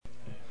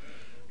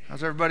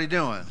How's everybody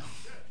doing?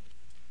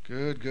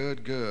 Good,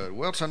 good, good.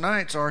 Well,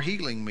 tonight's our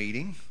healing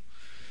meeting.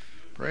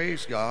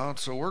 Praise God.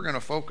 So we're going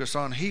to focus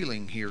on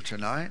healing here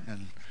tonight,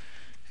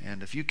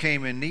 and if you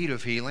came in need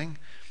of healing,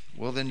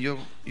 well, then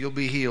you'll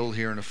be healed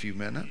here in a few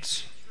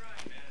minutes.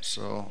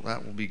 So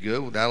that will be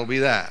good. That'll be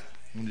that.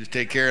 You just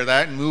take care of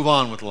that and move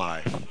on with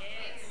life.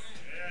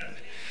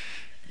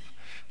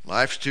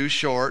 Life's too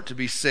short to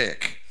be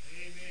sick.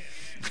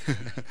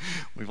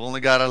 We've only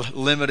got a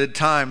limited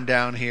time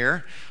down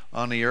here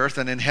on the earth,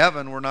 and in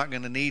heaven we're not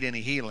going to need any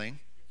healing.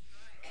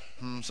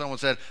 Someone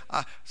said,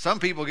 some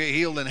people get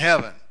healed in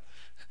heaven.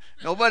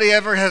 Nobody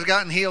ever has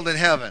gotten healed in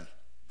heaven.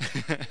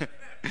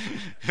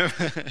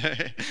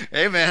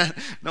 Amen.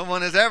 No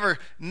one has ever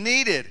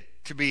needed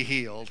to be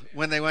healed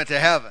when they went to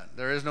heaven.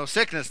 There is no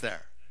sickness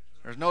there.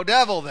 There's no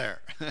devil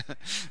there.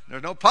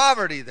 There's no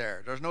poverty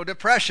there. There's no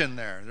depression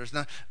there. There's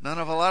none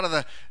of a lot of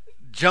the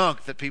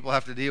junk that people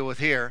have to deal with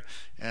here.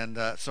 And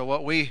so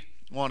what we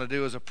want to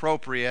do is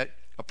appropriate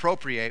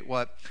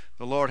what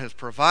the Lord has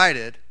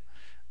provided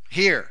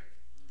here.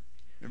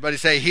 Everybody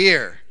say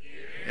here.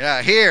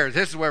 Yeah, here.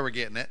 This is where we're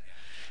getting it.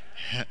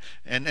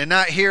 And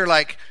not here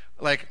like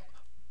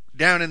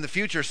down in the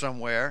future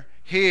somewhere.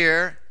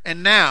 Here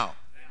and now.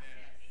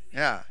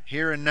 Yeah,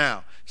 here and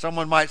now.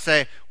 Someone might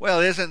say, well,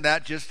 isn't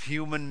that just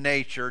human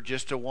nature,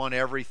 just to want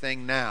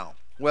everything now?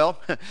 Well,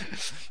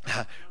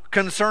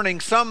 concerning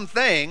some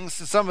things,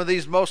 some of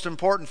these most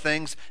important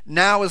things,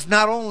 now is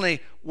not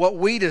only what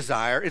we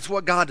desire, it's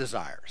what God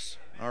desires.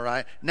 All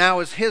right? Now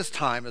is His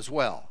time as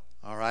well.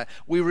 All right?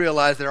 We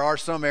realize there are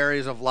some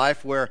areas of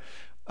life where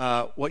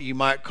what you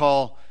might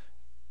call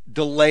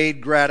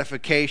delayed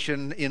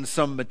gratification in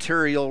some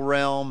material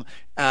realm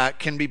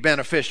can be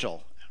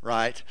beneficial,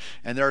 right?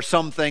 And there are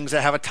some things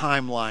that have a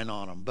timeline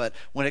on them. But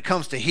when it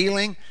comes to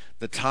healing,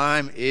 the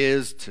time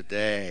is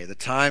today. The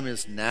time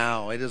is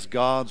now. It is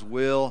God's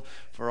will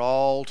for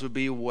all to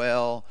be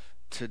well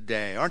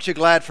today. Aren't you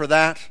glad for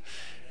that?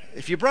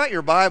 If you brought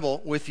your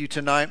Bible with you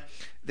tonight,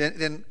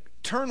 then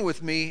turn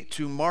with me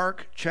to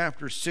Mark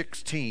chapter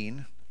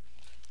 16.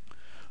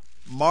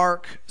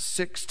 Mark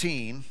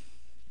 16.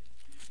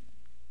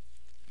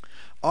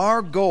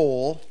 Our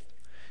goal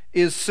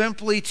is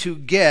simply to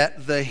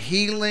get the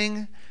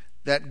healing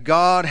that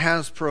God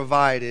has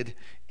provided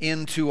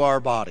into our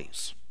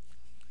bodies.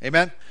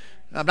 Amen?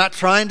 I'm not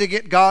trying to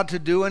get God to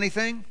do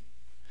anything.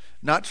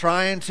 Not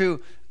trying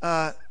to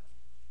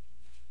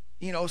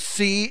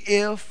see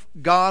if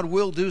God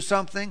will do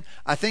something.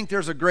 I think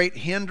there's a great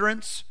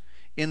hindrance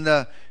in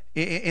the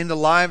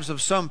lives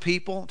of some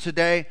people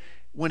today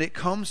when it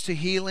comes to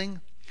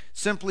healing,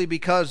 simply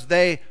because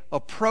they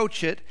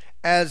approach it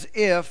as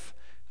if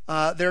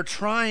they're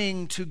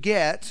trying to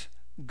get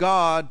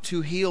God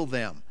to heal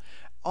them.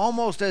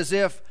 Almost as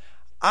if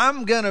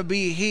I'm going to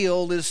be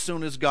healed as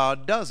soon as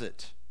God does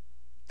it.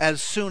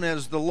 As soon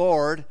as the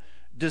Lord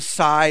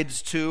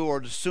decides to,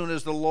 or as soon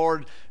as the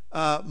Lord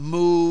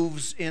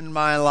moves in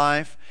my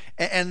life.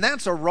 And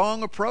that's a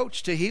wrong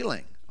approach to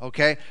healing,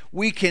 okay?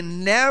 We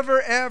can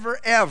never, ever,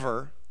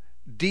 ever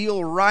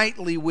deal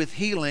rightly with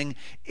healing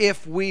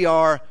if we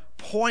are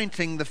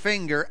pointing the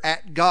finger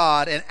at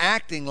God and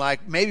acting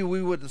like, maybe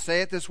we wouldn't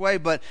say it this way,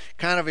 but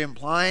kind of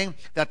implying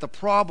that the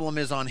problem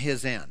is on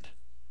His end.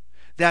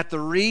 That the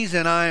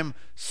reason I'm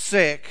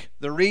sick,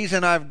 the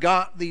reason I've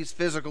got these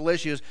physical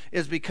issues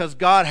is because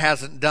God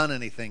hasn't done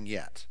anything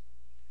yet.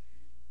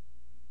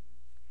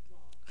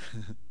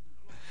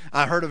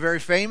 I heard a very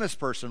famous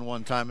person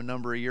one time a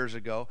number of years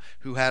ago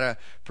who had a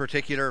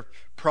particular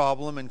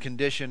problem and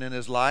condition in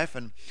his life,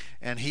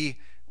 and he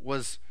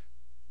was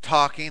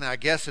talking, I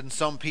guess, and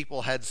some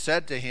people had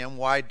said to him,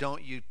 why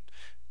don't you,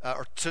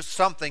 or to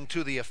something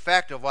to the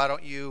effect of, why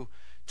don't you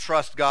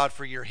trust God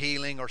for your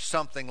healing, or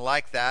something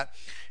like that.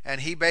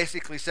 And he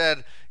basically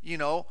said,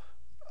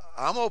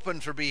 I'm open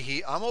to be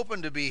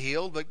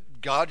healed, but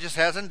God just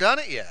hasn't done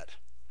it yet.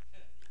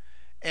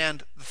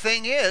 And the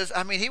thing is,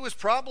 he was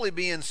probably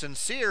being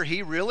sincere.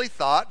 He really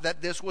thought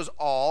that this was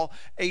all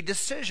a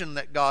decision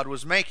that God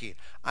was making.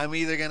 I'm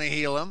either going to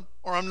heal him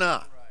or I'm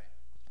not.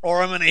 Right.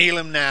 Or I'm going to heal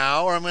him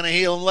now, or I'm going to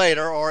heal him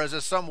later, or as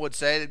some would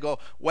say, to go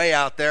way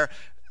out there,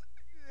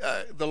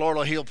 the Lord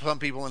will heal some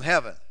people in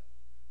heaven.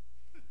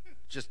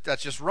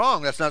 That's just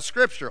wrong. That's not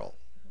scriptural.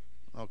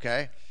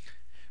 Okay?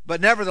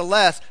 But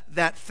nevertheless,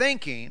 that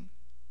thinking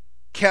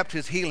kept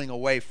his healing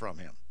away from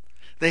him.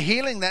 The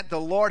healing that the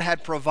Lord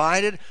had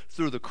provided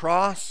through the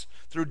cross,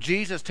 through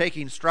Jesus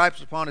taking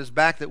stripes upon His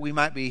back that we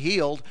might be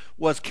healed,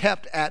 was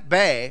kept at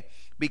bay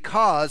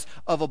because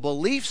of a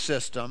belief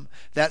system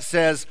that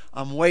says,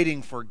 I'm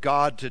waiting for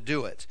God to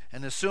do it.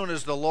 And as soon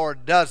as the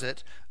Lord does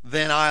it,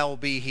 then I'll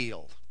be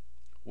healed.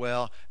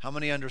 Well, how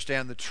many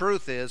understand the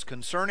truth is,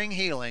 concerning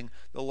healing,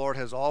 the Lord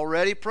has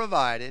already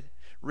provided.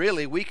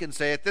 Really, we can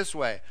say it this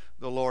way: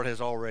 the Lord has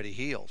already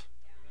healed.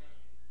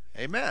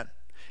 Amen.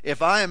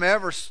 If I am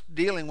ever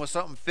dealing with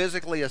something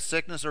physically, a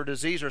sickness or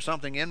disease or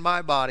something in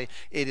my body,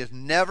 it is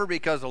never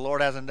because the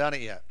Lord hasn't done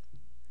it yet.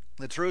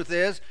 The truth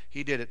is,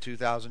 He did it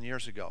 2,000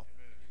 years ago.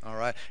 All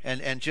right?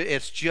 And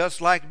it's just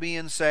like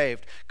being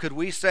saved. Could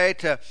we say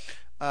to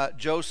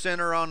Joe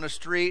Sinner on the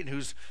street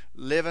who's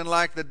living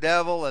like the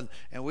devil, and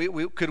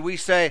could we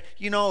say,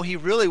 he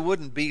really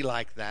wouldn't be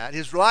like that.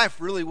 His life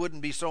really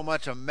wouldn't be so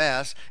much a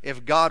mess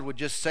if God would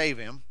just save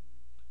him.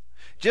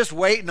 Just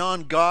waiting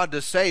on God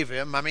to save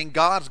him. I mean,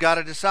 God's got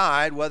to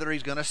decide whether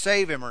he's going to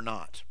save him or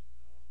not.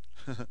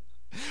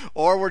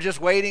 Or we're just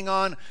waiting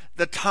on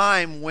the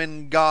time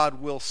when God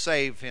will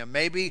save him.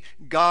 Maybe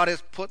God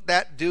has put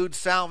that dude's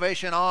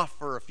salvation off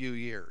for a few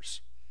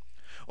years.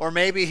 Or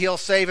maybe he'll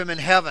save him in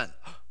heaven.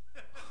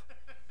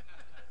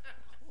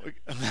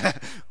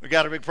 We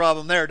got a big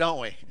problem there, don't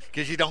we?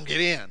 Because you don't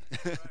get in.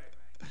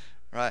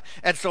 Right.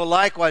 And so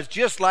likewise,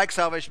 just like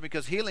salvation,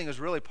 because healing is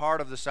really part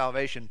of the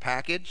salvation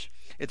package.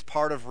 It's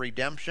part of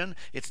redemption.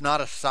 It's not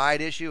a side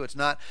issue. It's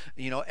not,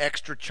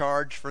 extra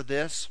charge for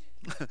this.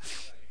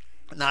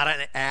 Not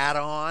an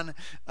add-on.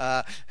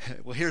 Well,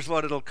 here's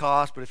what it'll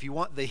cost, but if you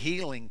want the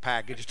healing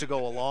package to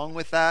go along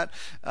with that,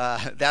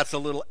 that's a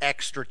little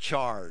extra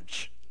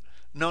charge.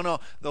 No,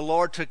 the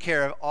Lord took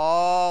care of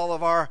all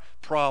of our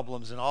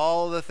problems and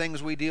all of the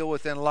things we deal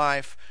with in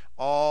life,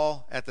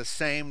 all at the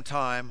same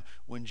time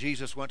when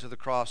Jesus went to the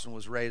cross and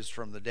was raised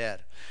from the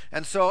dead.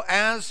 And so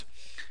as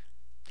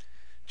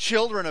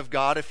children of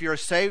God, if you're a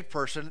saved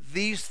person,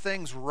 these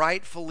things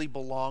rightfully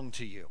belong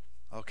to you.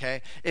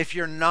 Okay? If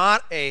you're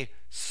not a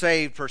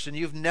saved person,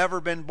 you've never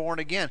been born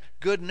again.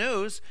 Good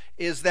news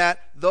is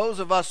that those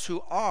of us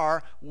who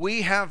are,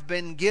 we have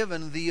been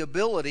given the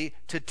ability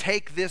to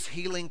take this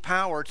healing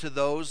power to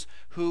those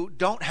who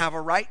don't have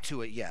a right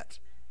to it yet.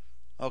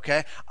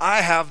 Okay?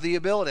 I have the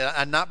ability,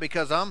 and not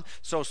because I'm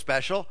so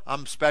special.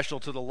 I'm special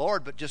to the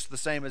Lord, but just the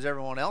same as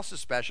everyone else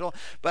is special.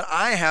 But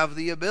I have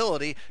the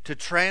ability to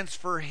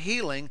transfer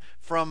healing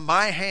from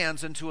my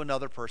hands into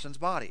another person's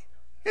body.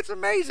 It's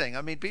amazing.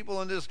 I mean,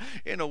 people in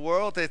the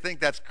world, they think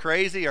that's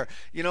crazy. Or,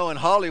 in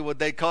Hollywood,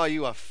 they call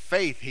you a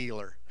faith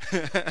healer.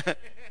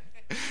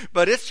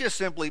 But it's just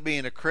simply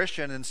being a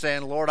Christian and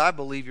saying, Lord, I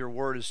believe your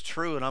word is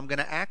true, and I'm going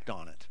to act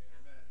on it.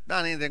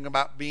 Not anything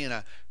about being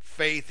a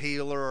faith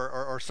healer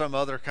or some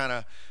other kind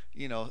of,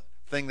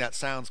 thing that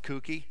sounds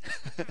kooky.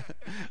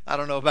 I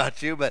don't know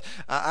about you, but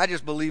I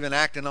just believe in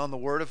acting on the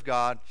word of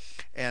God,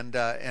 and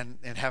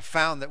have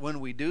found that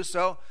when we do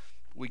so,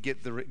 we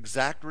get the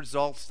exact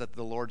results that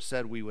the Lord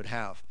said we would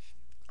have.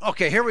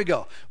 Okay, here we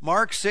go.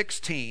 Mark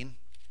 16,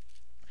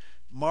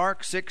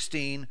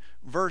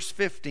 verse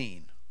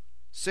 15.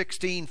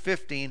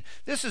 16:15.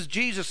 This is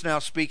Jesus now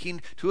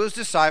speaking to his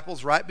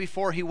disciples right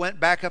before he went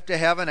back up to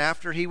heaven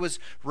after he was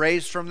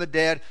raised from the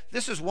dead.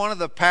 This is one of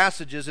the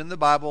passages in the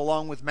Bible,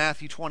 along with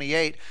Matthew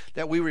 28,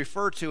 that we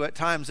refer to at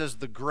times as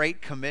the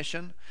Great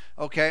Commission.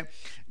 Okay,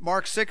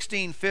 Mark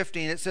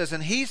 16:15, it says,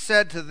 "And he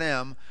said to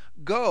them,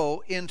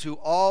 Go into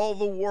all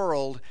the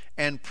world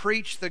and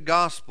preach the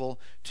gospel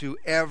to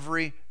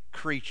every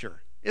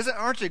creature."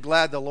 Aren't you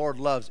glad the Lord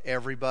loves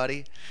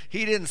everybody?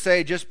 He didn't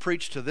say just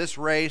preach to this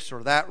race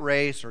or that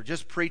race, or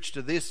just preach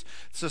to this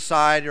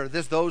society, or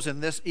those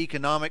in this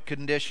economic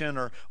condition,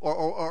 or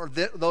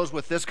those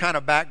with this kind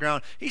of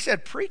background. He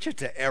said preach it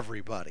to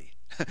everybody.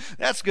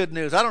 That's good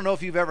news. I don't know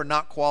if you've ever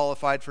not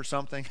qualified for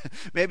something.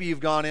 Maybe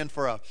you've gone in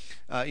for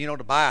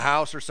to buy a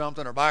house or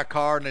something, or buy a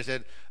car, and they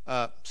said,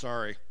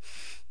 sorry,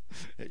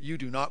 you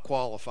do not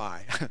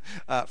qualify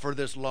for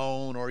this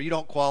loan, or you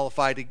don't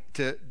qualify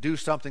to do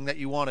something that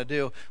you want to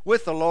do.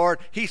 With the Lord,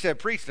 he said,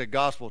 preach the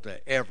gospel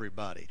to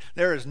everybody.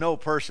 There is no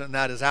person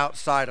that is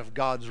outside of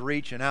God's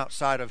reach and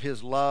outside of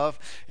his love,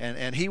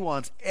 and he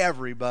wants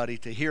everybody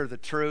to hear the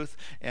truth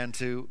and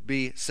to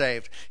be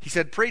saved. He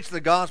said, preach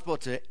the gospel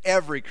to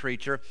every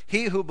creature.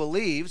 He who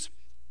believes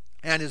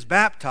and is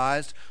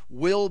baptized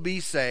will be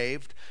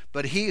saved,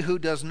 but he who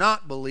does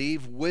not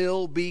believe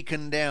will be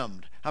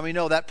condemned. How many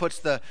know that puts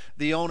the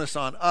onus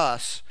on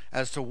us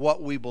as to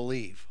what we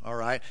believe, all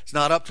right? It's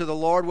not up to the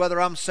Lord whether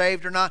I'm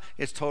saved or not.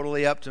 It's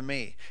totally up to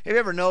me. Have you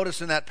ever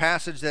noticed in that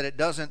passage that it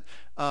doesn't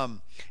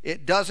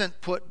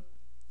put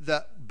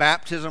the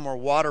baptism or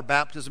water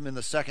baptism in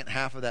the second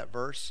half of that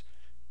verse?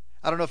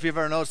 I don't know if you've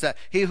ever noticed that.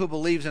 He who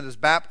believes and is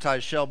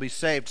baptized shall be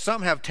saved.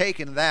 Some have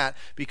taken that,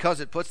 because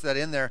it puts that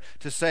in there,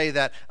 to say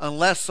that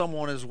unless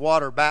someone is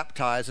water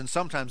baptized, and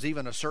sometimes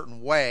even a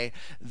certain way,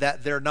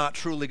 that they're not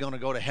truly going to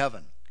go to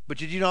heaven. But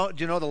do you know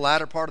the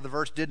latter part of the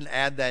verse didn't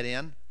add that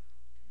in?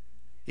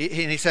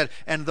 He said,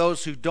 and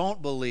those who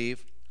don't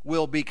believe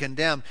will be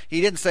condemned. He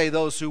didn't say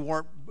those who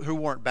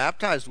weren't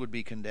baptized would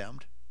be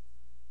condemned.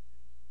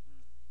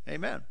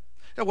 Amen.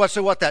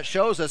 So what that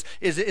shows us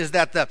is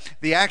that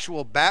the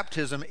actual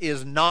baptism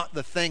is not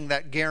the thing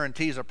that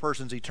guarantees a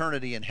person's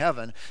eternity in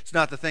heaven. It's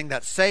not the thing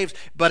that saves,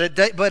 but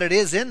it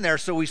is in there.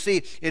 So we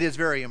see it is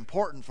very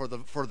important for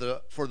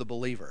the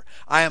believer.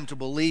 I am to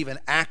believe and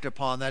act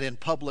upon that in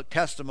public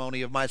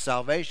testimony of my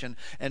salvation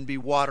and be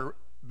water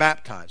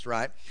baptized,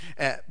 right?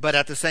 But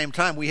at the same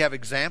time, we have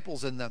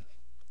examples in the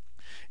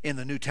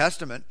New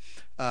Testament.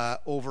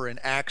 Over in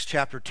Acts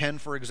chapter 10,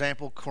 for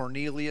example,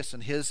 Cornelius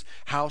and his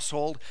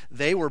household,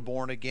 they were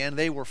born again.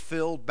 They were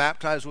filled,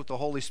 baptized with the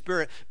Holy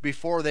Spirit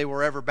before they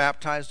were ever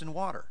baptized in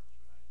water.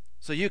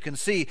 So you can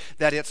see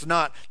that it's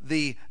not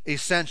the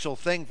essential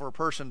thing for a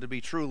person to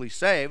be truly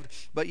saved,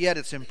 but yet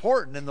it's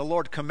important, and the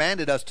Lord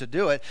commanded us to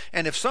do it.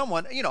 And if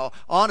someone,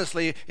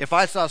 honestly, if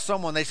I saw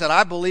someone, they said,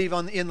 I believe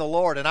in the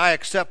Lord and I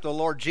accept the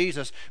Lord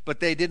Jesus, but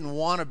they didn't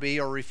want to be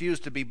or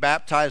refuse to be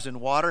baptized in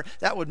water,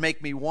 that would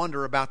make me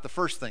wonder about the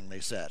first thing they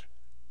said.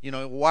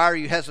 Why are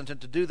you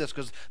hesitant to do this?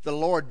 Because the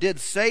Lord did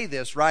say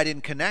this right in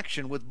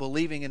connection with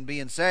believing and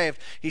being saved.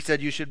 He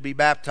said you should be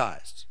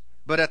baptized.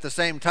 But at the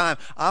same time,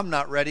 I'm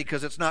not ready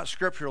because it's not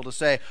scriptural to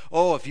say,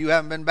 oh, if you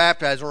haven't been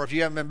baptized or if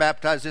you haven't been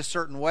baptized this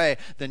certain way,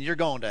 then you're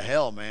going to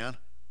hell, man.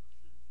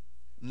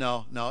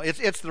 No. It's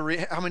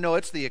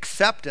the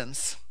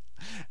acceptance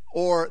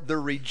or the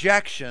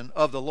rejection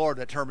of the Lord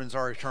that determines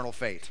our eternal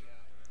fate.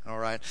 All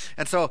right.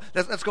 And so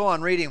let's go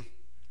on reading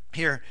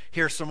here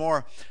some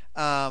more.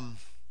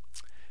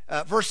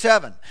 Verse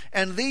 7,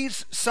 and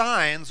these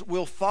signs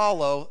will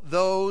follow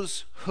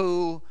those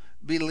who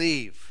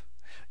believe.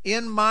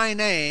 In my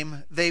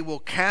name they will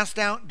cast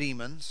out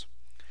demons.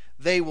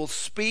 They will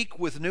speak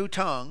with new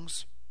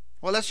tongues.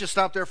 Well, let's just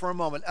stop there for a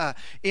moment.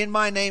 In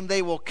my name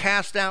they will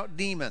cast out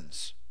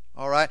demons.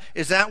 All right?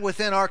 Is that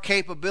within our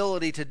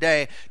capability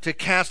today to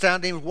cast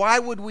out demons? Why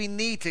would we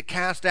need to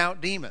cast out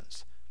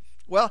demons?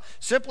 Well,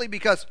 simply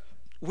because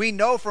we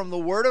know from the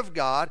Word of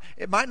God,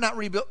 it might not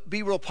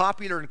be real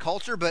popular in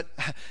culture, but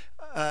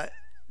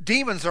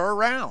demons are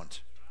around.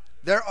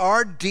 There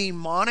are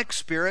demonic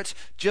spirits,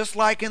 just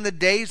like in the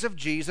days of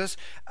Jesus.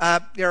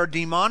 There are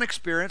demonic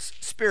spirits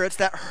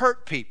that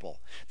hurt people,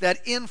 that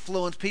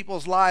influence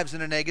people's lives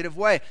in a negative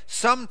way.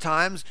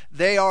 Sometimes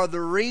they are the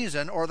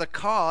reason or the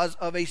cause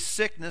of a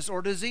sickness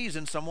or disease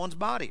in someone's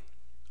body.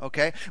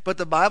 Okay, but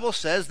the Bible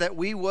says that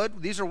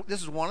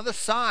this is one of the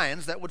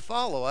signs that would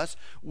follow us.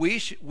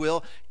 We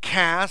will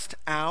cast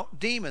out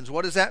demons.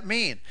 What does that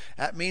mean?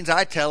 That means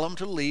I tell them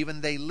to leave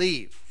and they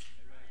leave.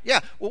 Yeah,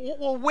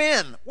 well,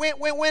 when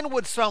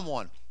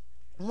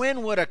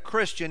would a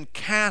Christian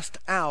cast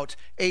out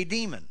a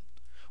demon?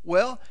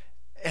 Well,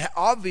 it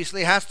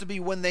obviously has to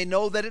be when they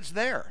know that it's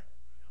there.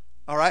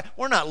 All right,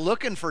 we're not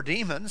looking for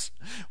demons.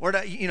 We're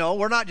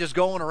not just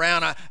going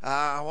around,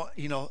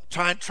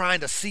 trying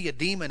to see a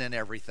demon in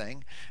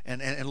everything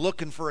and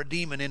looking for a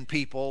demon in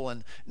people.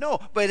 And no,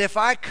 but if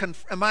I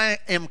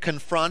am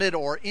confronted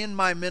or in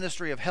my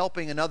ministry of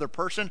helping another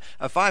person,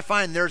 if I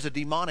find there's a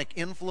demonic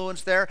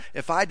influence there,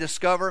 if I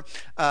discover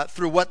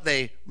through what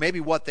they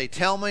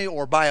tell me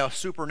or by a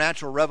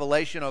supernatural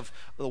revelation of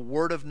the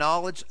word of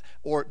knowledge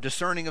or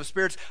discerning of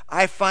spirits,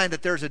 I find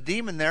that there's a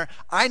demon there,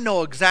 I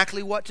know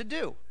exactly what to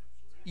do.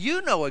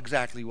 You know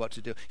exactly what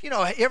to do. You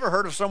ever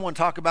heard of someone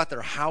talk about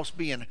their house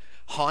being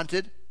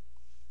haunted?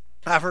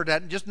 I've heard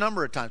that just a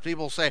number of times.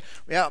 People say,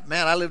 yeah,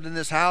 man, I lived in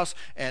this house,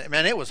 and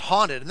man, it was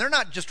haunted. And they're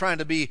not just trying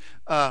to be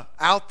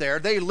out there.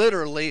 They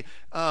literally,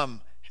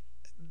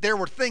 there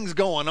were things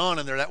going on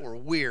in there that were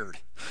weird.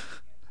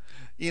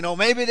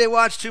 Maybe they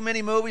watched too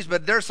many movies,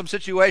 but there's some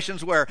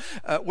situations where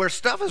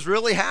stuff is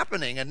really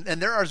happening, and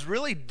there is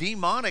really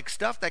demonic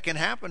stuff that can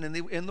happen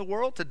in the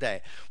world today.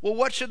 Well,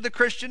 what should the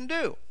Christian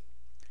do?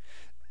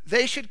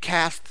 They should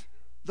cast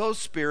those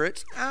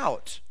spirits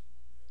out.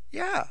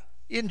 Yeah.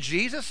 In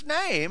Jesus'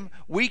 name,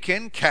 we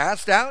can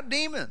cast out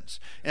demons.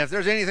 And if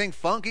there's anything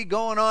funky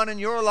going on in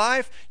your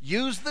life,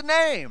 use the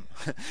name.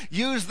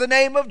 Use the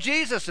name of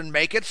Jesus and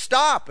make it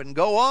stop and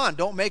go on.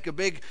 Don't make a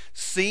big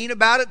scene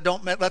about it.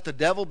 Don't let the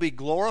devil be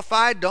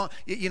glorified.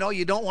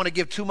 You don't want to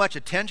give too much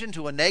attention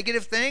to a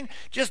negative thing.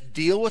 Just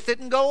deal with it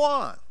and go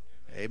on.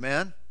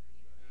 Amen.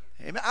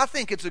 I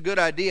think it's a good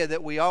idea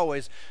that we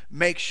always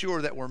make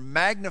sure that we're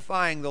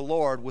magnifying the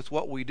Lord with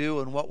what we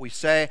do and what we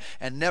say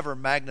and never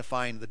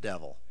magnifying the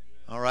devil.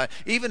 All right?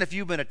 Even if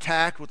you've been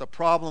attacked with a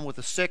problem, with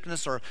a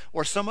sickness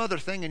or some other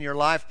thing in your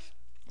life,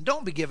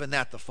 don't be giving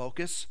that the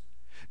focus.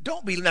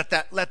 Don't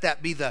let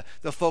that be the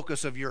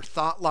focus of your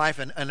thought life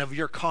and of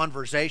your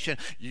conversation.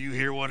 You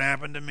hear what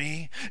happened to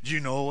me? Do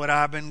you know what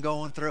I've been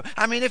going through?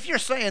 I mean, if you're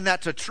saying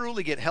that to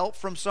truly get help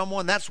from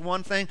someone, that's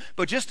one thing.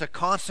 But just to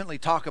constantly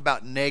talk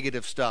about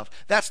negative stuff,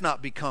 that's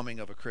not becoming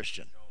of a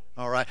Christian.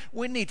 All right?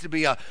 We need to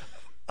be a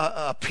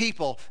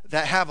people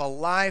that have a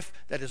life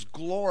that is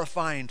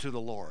glorifying to the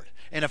Lord.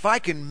 And if I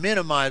can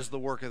minimize the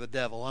work of the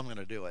devil, I'm going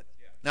to do it.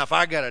 Now, if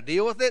I got to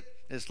deal with it,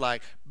 it's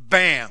like,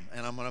 bam,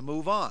 and I'm going to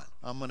move on.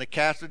 I'm going to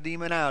cast a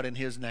demon out in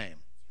his name.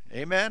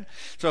 Amen?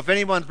 So if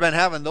anyone's been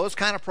having those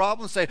kind of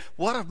problems, say,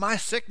 what if my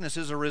sickness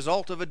is a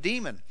result of a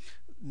demon?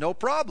 No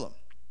problem.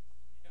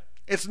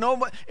 It's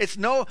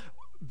no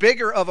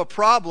bigger of a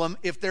problem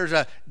if there's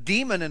a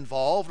demon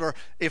involved or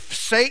if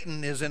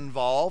Satan is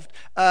involved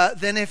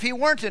than if he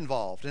weren't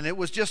involved and it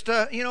was just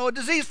a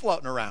disease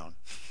floating around.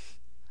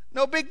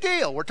 No big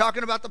deal. We're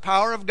talking about the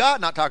power of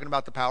God, not talking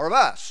about the power of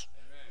us.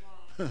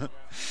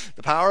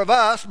 The power of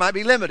us might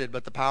be limited,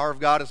 but the power of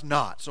God is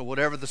not. So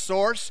whatever the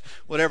source,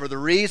 whatever the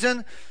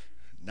reason,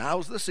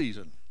 now's the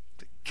season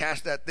to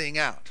cast that thing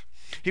out.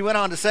 He went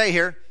on to say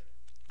here,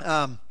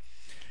 the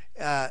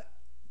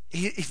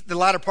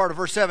latter part of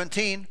verse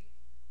 17,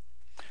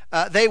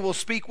 they will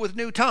speak with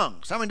new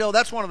tongues. I mean, no,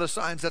 that's one of the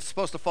signs that's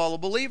supposed to follow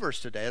believers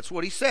today. That's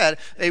what he said.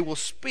 They will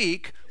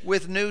speak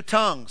with new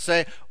tongues.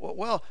 Say,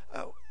 well,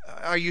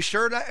 are you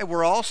sure that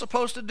we're all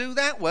supposed to do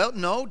that? Well,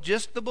 no,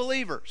 just the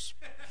believers.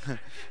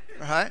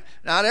 Right?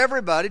 Not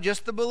everybody,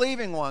 just the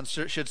believing ones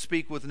should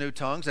speak with new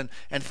tongues. And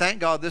thank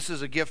God this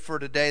is a gift for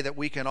today that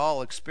we can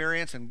all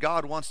experience. And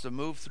God wants to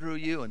move through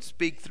you and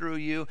speak through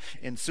you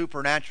in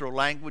supernatural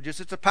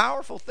languages. It's a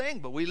powerful thing,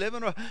 but we live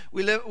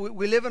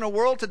in a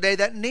world today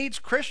that needs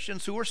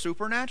Christians who are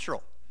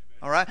supernatural.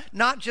 All right?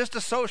 Not just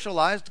a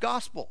socialized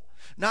gospel.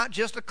 Not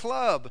just a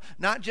club.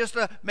 Not just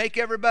a make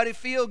everybody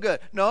feel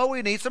good. No,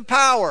 we need some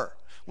power.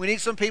 We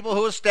need some people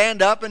who will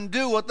stand up and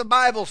do what the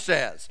Bible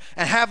says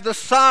and have the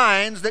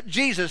signs that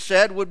Jesus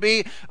said would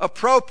be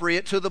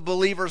appropriate to the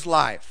believer's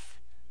life.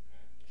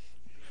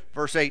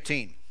 Verse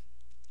 18.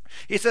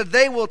 He said,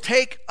 they will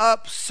take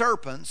up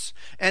serpents,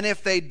 and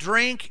if they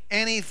drink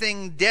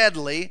anything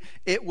deadly,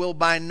 it will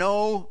by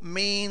no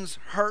means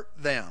hurt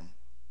them.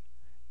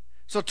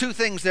 So two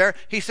things there.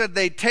 He said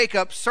they'd take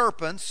up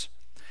serpents,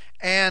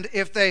 and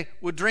if they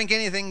would drink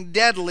anything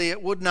deadly,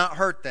 it would not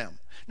hurt them.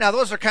 Now,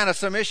 those are kind of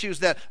some issues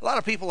that a lot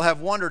of people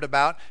have wondered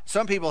about.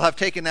 Some people have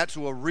taken that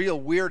to a real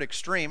weird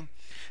extreme.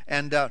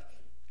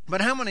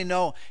 But how many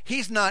know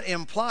he's not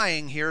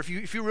implying here, if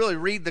you really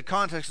read the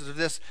context of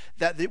this,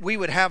 that we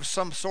would have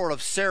some sort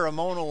of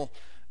ceremonial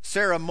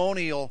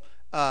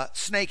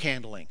snake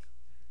handling.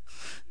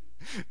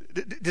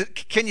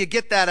 Can you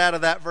get that out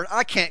of that verse?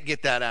 I can't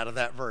get that out of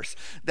that verse.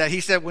 That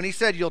he said, when he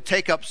said you'll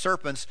take up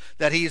serpents,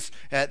 that he's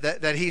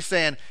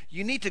saying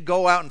you need to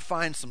go out and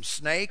find some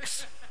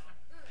snakes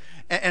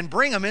and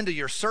bring them into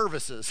your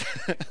services.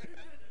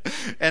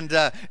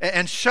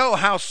 and show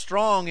how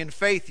strong in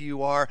faith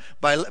you are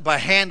by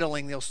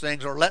handling those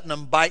things or letting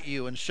them bite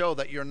you and show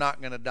that you're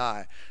not going to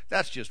die.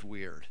 That's just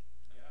weird.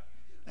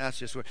 That's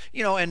just weird.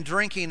 And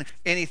drinking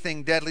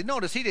anything deadly.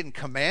 Notice he didn't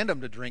command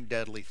them to drink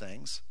deadly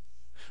things.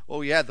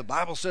 Oh yeah, the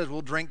Bible says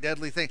we'll drink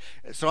deadly things,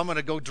 so I'm going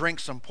to go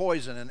drink some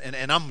poison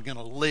and I'm going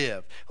to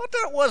live. Well,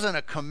 that wasn't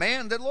a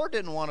command. The Lord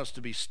didn't want us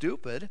to be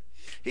stupid.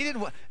 He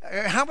didn't.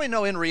 How many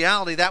know in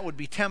reality that would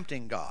be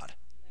tempting God?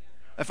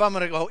 If I'm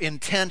going to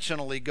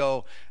intentionally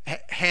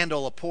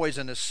handle a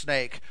poisonous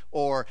snake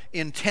or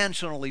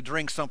intentionally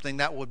drink something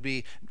that would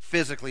be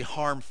physically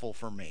harmful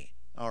for me.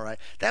 All right.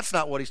 That's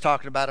not what he's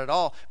talking about at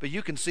all. But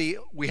you can see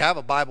we have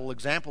a Bible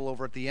example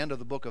over at the end of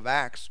the book of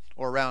Acts,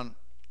 or around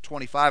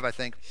 25, I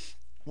think,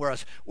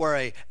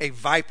 where a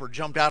viper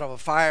jumped out of a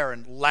fire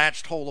and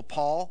latched hold of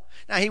Paul.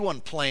 Now, he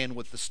wasn't playing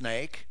with the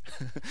snake.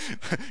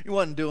 He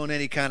wasn't doing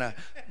any kind of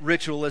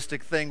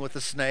ritualistic thing with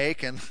the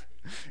snake. And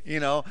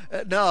no,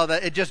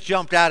 that it just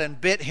jumped out and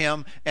bit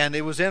him, and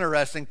it was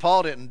interesting.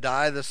 Paul didn't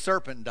die; the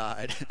serpent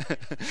died,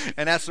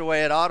 and that's the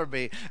way it ought to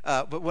be.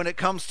 But when it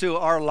comes to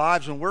our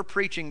lives, when we're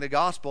preaching the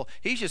gospel,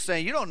 he's just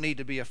saying you don't need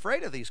to be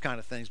afraid of these kind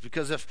of things,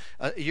 because if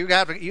you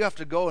have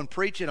to go and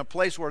preach in a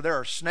place where there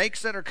are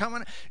snakes that are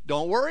coming,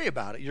 don't worry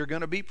about it. You're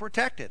going to be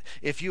protected.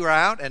 If you're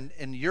out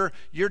and you're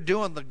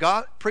doing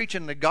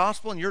preaching the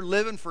gospel and you're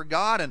living for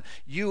God, and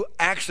you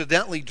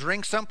accidentally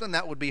drink something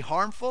that would be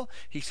harmful,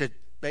 he said,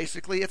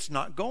 basically, it's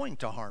not going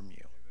to harm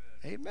you.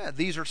 Amen.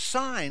 These are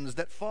signs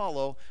that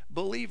follow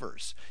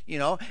believers,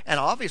 and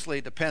obviously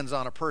it depends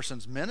on a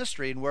person's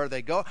ministry and where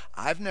they go.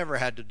 I've never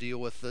had to deal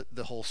with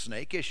the whole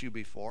snake issue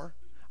before.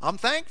 I'm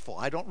thankful.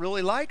 I don't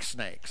really like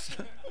snakes.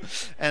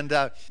 And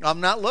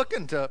I'm not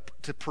looking to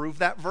prove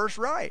that verse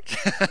right.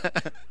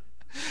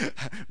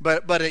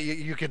 But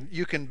you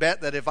can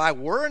bet that if I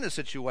were in a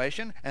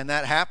situation and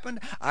that happened,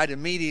 I'd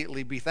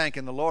immediately be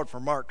thanking the Lord for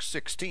Mark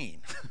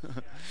 16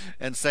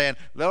 and saying,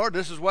 Lord,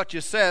 this is what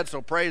you said,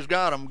 so praise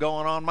God, I'm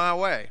going on my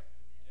way.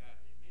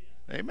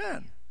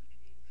 Amen.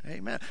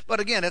 Amen.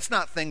 But again, it's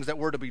not things that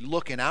we're to be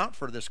looking out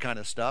for this kind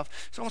of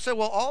stuff. Someone said,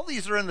 well, all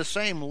these are in the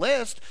same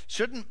list.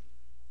 Shouldn't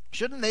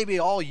they be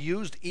all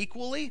used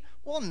equally?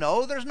 Well,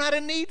 no, there's not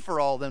a need for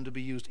all of them to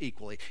be used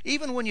equally.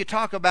 Even when you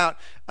talk about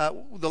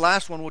the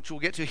last one, which we'll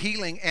get to,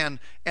 healing, and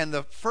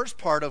the first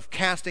part of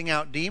casting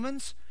out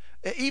demons,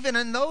 even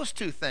in those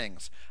two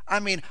things. I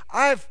mean,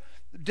 I've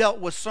dealt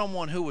with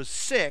someone who was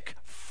sick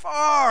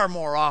far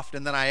more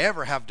often than I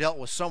ever have dealt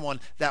with someone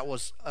that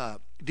was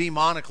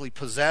demonically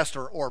possessed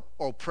or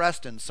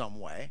oppressed in some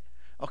way.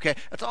 Okay,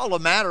 it's all a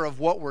matter of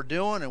what we're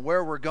doing and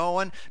where we're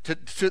going,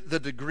 to the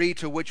degree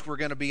to which we're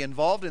going to be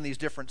involved in these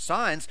different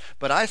signs.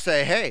 But I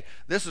say, hey,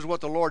 this is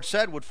what the Lord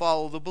said would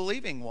follow the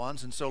believing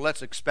ones, and so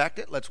let's expect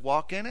it, let's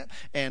walk in it,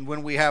 and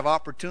when we have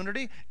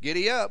opportunity,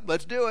 giddy up,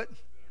 let's do it.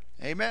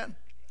 Amen.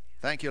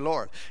 Thank you,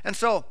 Lord. And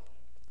so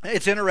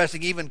it's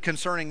interesting, even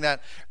concerning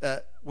that,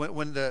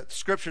 when the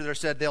scripture there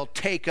said they'll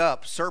take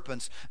up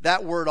serpents,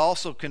 that word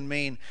also can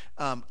mean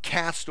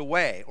cast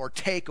away or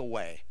take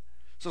away.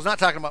 So it's not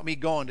talking about me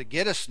going to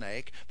get a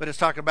snake, but it's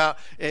talking about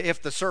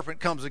if the serpent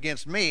comes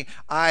against me,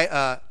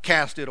 I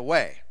cast it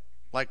away.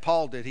 Like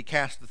Paul did, he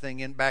cast the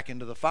thing back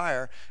into the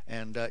fire,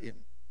 and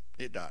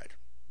it died.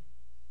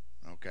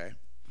 Okay.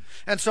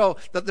 And so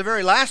the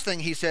very last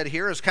thing he said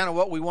here is kind of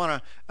what we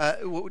want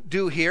to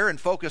do here and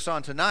focus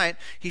on tonight.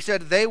 He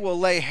said, they will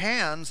lay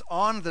hands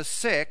on the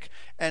sick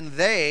and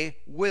they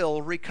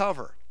will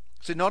recover.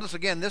 See, notice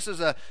again, this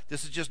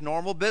is just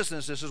normal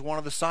business. This is one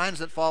of the signs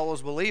that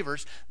follows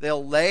believers.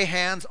 They'll lay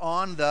hands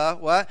on the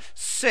what?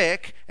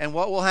 Sick, and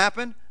what will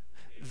happen?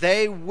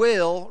 They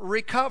will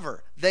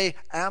recover. They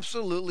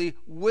absolutely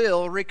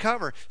will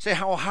recover. Say,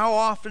 how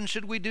often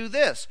should we do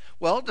this?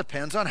 Well, it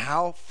depends on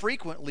how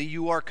frequently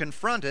you are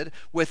confronted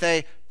with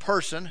a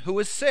person who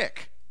is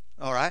sick.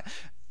 All right?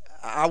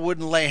 I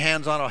wouldn't lay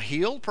hands on a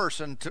healed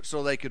person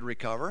so they could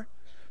recover,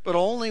 but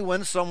only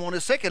when someone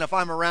is sick. And if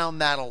I'm around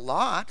that a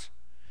lot,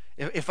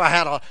 if I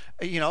had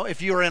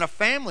if you're in a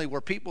family where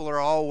people are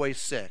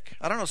always sick.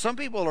 I don't know, some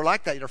people are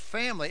like that. Your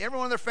family,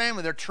 everyone in their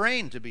family, they're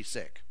trained to be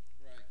sick.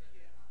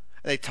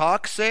 They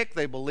talk sick,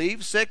 they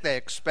believe sick, they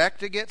expect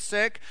to get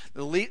sick.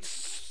 The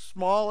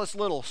smallest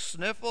little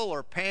sniffle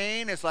or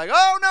pain, it's like,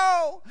 oh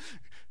no,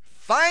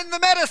 find the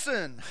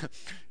medicine.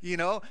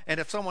 And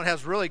if someone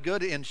has really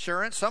good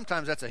insurance,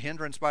 sometimes that's a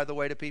hindrance, by the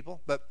way, to people.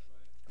 But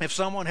if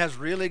someone has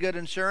really good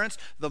insurance,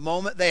 the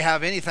moment they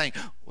have anything,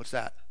 what's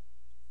that?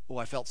 Oh,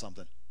 I felt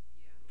something.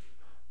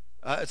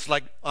 It's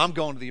like, I'm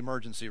going to the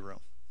emergency room.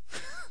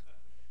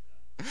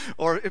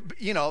 Or,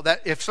 that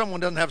if someone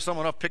doesn't have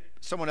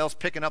someone else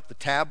picking up the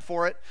tab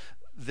for it,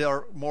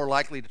 they're more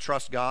likely to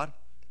trust God.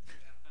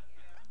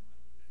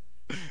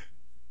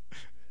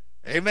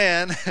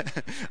 Amen.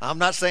 I'm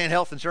not saying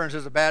health insurance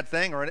is a bad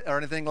thing or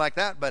anything like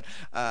that, but,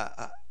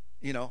 I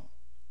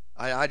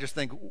just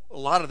think a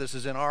lot of this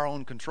is in our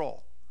own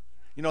control.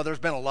 There's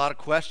been a lot of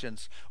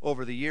questions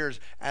over the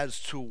years as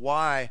to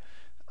why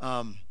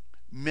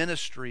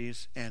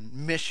ministries and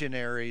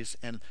missionaries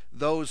and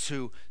those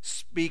who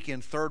speak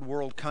in third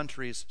world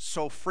countries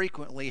so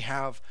frequently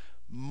have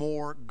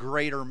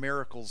greater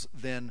miracles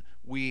than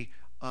we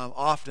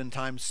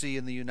oftentimes see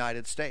in the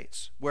United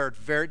States, where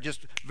it's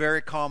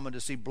very common to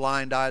see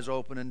blind eyes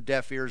open and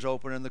deaf ears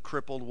open and the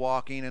crippled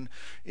walking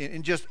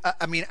and just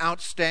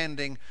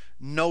outstanding,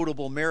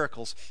 notable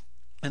miracles.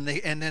 And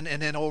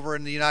then over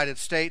in the United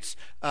States,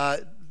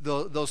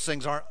 those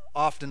things aren't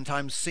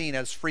oftentimes seen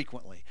as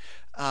frequently.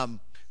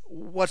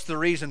 What's the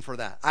reason for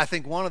that? I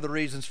think one of the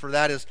reasons for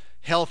that is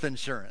health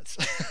insurance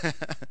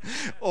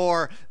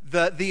or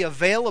the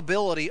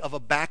availability of a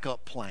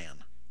backup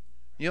plan.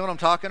 You know what I'm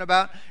talking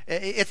about?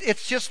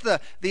 It's just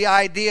the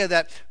idea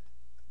that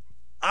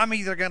I'm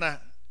either going to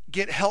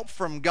get help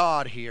from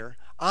God here,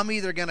 I'm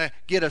either going to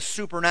get a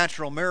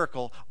supernatural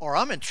miracle, or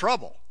I'm in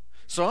trouble.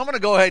 So I'm going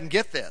to go ahead and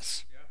get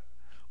this. Yeah.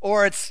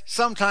 Or it's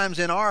sometimes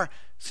in our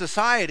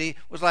society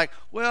was like,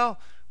 well,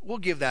 we'll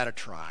give that a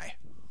try.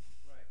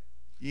 Right.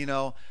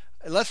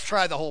 Let's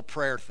try the whole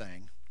prayer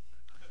thing.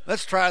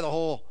 Let's try the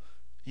whole,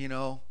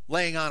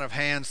 laying on of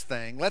hands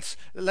thing. Let's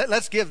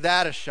give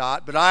that a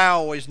shot. But I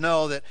always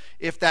know that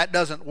if that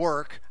doesn't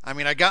work,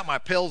 I got my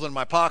pills in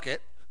my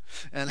pocket,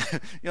 and you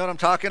know what I'm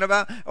talking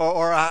about?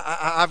 Or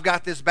I've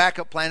got this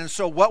backup plan. And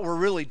so what we're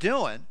really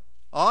doing,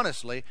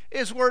 honestly,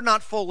 is we're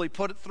not fully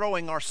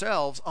throwing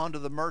ourselves onto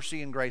the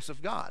mercy and grace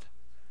of God.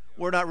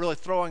 We're not really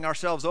throwing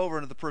ourselves over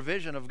into the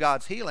provision of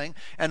God's healing,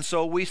 and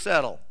so we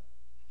settle.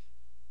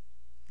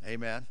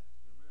 Amen.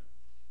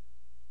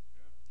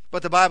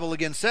 But the Bible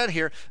again said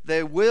here,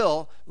 they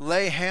will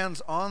lay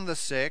hands on the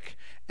sick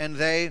and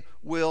they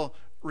will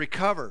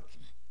recover.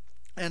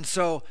 And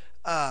so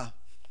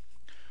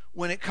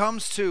when it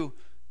comes to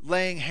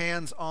laying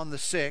hands on the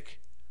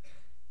sick,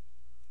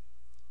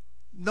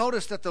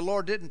 notice that the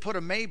Lord didn't put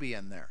a maybe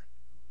in there.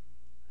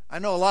 I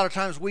know a lot of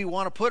times we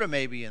want to put a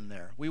maybe in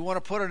there. We want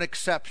to put an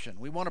exception.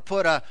 We want to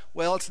put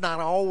it's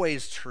not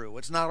always true.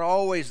 It's not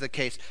always the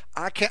case.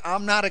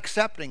 I'm not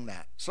accepting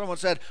that. Someone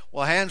said,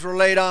 well, hands were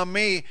laid on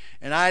me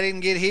and I didn't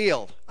get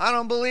healed. I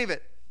don't believe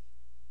it.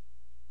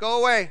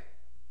 Go away.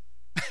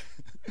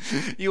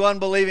 You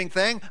unbelieving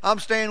thing. I'm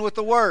staying with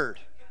the Word.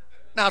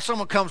 Now, if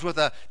someone comes with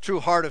a true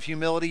heart of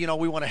humility,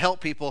 we want to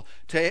help people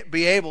to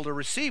be able to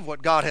receive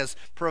what God has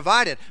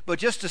provided. But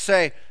just to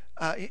say,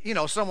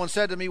 someone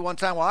said to me one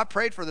time, well, I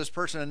prayed for this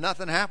person and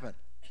nothing happened.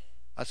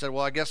 I said,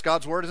 well, I guess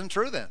God's Word isn't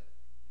true then.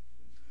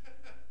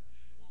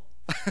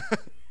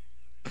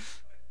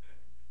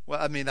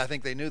 Well, I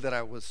think they knew that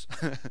I was,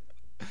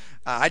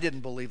 I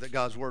didn't believe that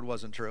God's Word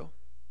wasn't true.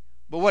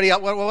 But what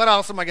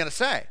else am I going to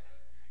say?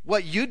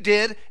 What you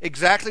did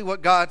exactly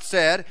what God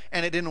said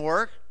and it didn't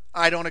work,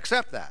 I don't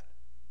accept that.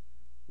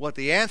 What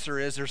the answer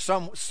is, there's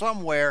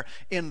somewhere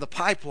in the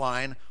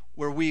pipeline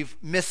where we've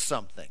missed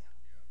something.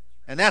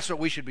 And that's what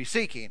we should be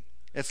seeking.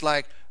 It's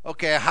like,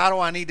 okay, how do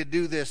I need to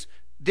do this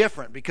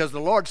different? Because the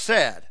Lord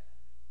said,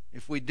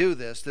 if we do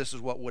this, this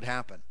is what would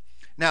happen.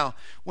 Now,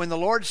 when the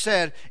Lord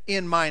said,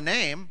 in my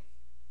name,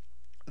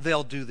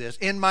 they'll do this.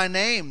 In my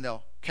name,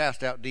 they'll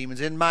cast out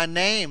demons. In my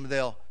name,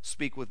 they'll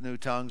speak with new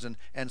tongues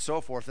and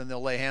so forth, and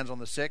they'll lay hands on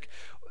the sick.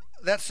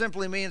 That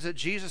simply means that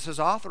Jesus has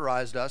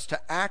authorized us to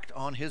act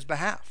on his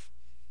behalf.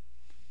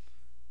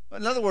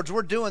 In other words,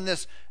 we're doing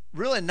this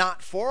really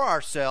not for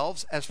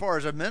ourselves as far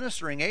as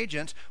administering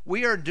agents.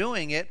 We are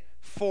doing it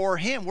for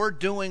him. We're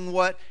doing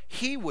what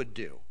he would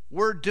do.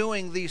 We're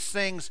doing these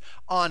things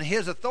on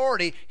his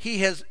authority. He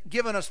has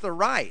given us the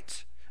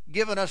right,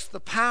 given us the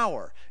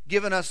power,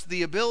 given us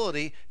the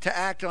ability to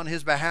act on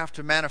his behalf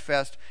to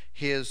manifest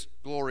his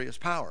glorious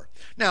power.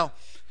 Now,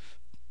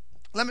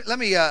 let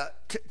me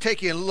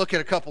take you and look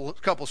at a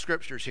couple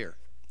scriptures here.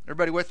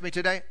 Everybody with me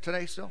today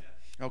still?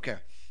 Okay.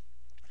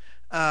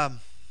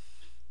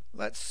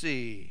 Let's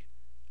see.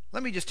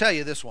 Let me just tell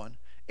you this one.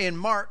 In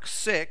Mark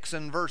 6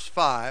 and verse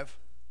 5,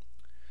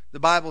 the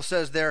Bible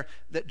says there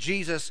that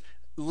Jesus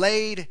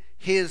laid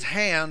his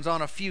hands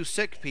on a few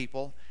sick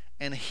people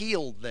and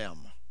healed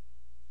them.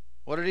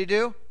 What did he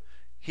do?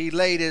 He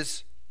laid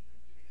his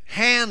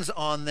hands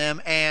on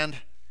them and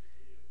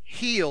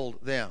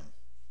healed them.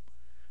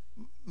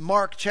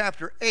 Mark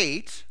chapter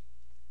 8.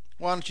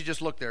 Why don't you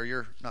just look there?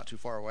 You're not too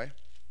far away.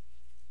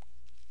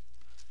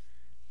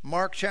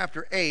 Mark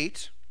chapter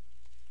 8,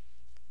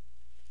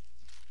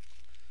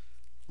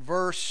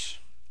 verse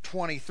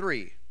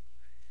 23.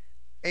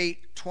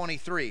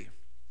 8:23.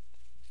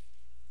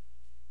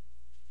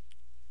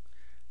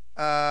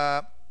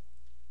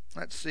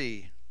 Let's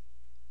see.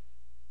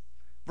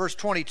 Verse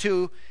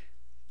 22,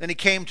 then he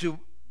came to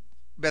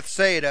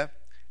Bethsaida,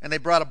 and they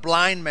brought a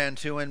blind man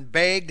to him and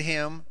begged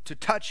him to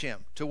touch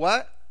him. To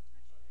what?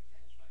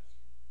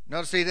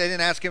 Notice they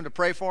didn't ask him to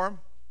pray for him.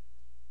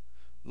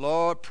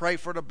 Lord, pray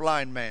for the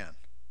blind man.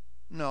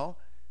 No.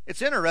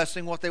 It's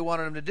interesting what they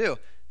wanted him to do.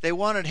 They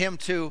wanted him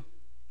to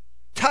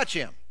touch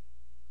him.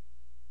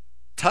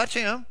 Touch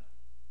him?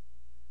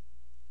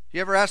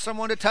 You ever ask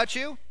someone to touch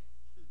you?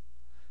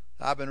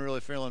 I've been really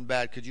feeling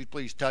bad. Could you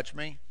please touch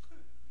me?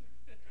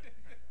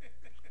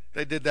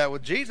 They did that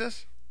with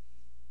Jesus.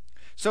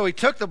 So he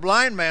took the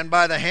blind man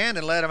by the hand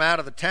and led him out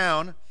of the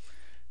town.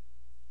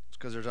 It's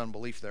because there's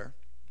unbelief there.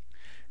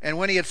 And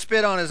when he had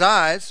spit on his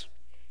eyes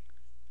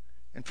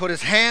and put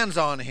his hands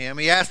on him,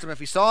 he asked him if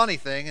he saw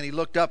anything, and he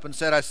looked up and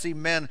said, I see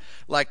men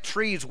like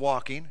trees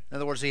walking. In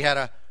other words, he had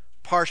a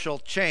partial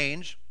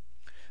change.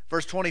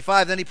 Verse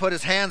 25, then he put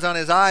his hands on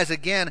his eyes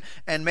again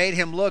and made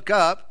him look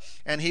up,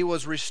 and he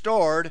was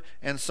restored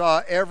and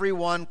saw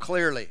everyone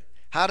clearly.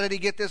 How did he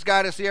get this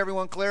guy to see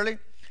everyone clearly?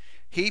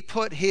 He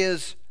put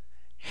his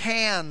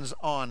hands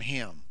on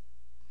him.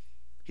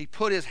 He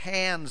put his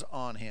hands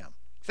on him.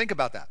 Think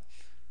about that.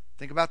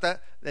 Think about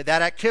that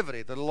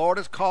activity that the Lord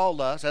has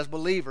called us as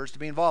believers to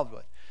be involved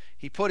with.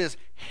 He put his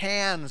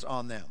hands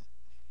on them,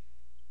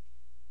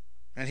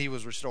 and he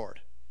was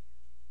restored.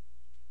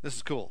 This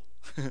is cool.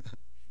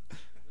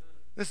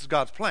 This is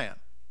God's plan.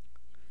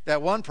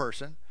 That one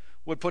person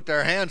would put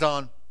their hands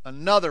on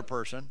another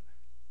person,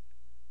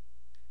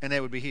 and they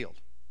would be healed.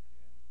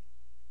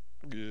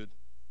 Good.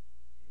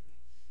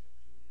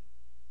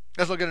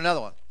 Let's look at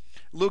another one.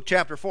 Luke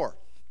chapter 4.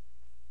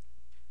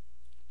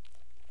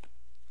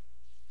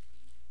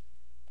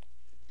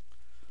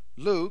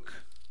 Luke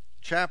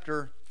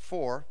chapter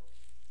 4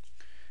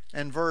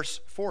 and verse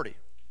 40.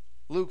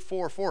 Luke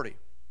 4:40.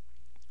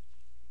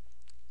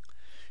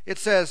 It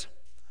says,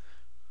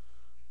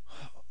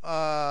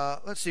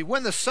 let's see,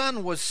 when the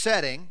sun was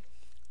setting,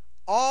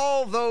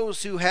 all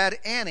those who had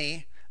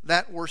any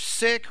that were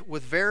sick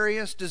with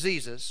various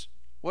diseases.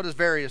 What does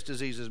various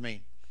diseases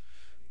mean?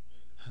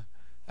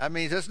 I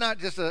mean, it's not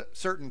just a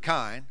certain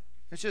kind.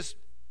 It's just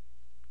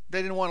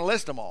they didn't want to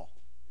list them all.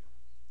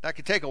 That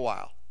could take a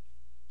while.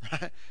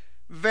 Right?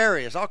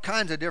 Various, all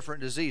kinds of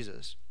different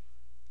diseases.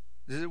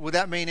 Would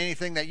that mean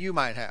anything that you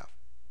might have?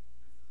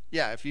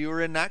 Yeah, if you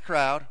were in that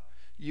crowd,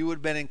 you would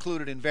have been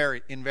included in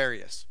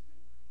various.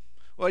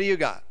 What do you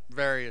got?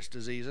 Various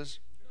diseases.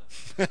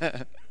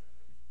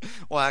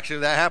 Well, actually,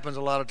 that happens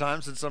a lot of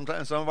times in some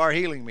of our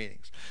healing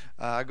meetings.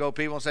 I go to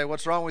people and say,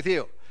 what's wrong with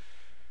you?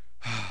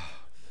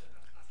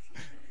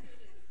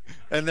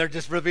 And they're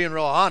just being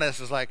real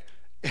honest. It's like,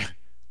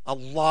 a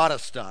lot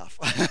of stuff.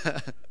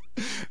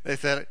 They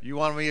said, you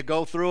want me to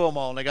go through them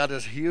all? And they got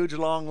this huge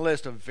long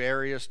list of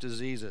various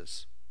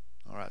diseases.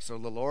 All right, so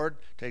the Lord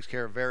takes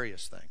care of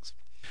various things.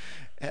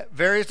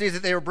 Various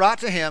diseases, they were brought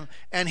to him,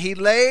 and he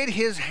laid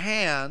his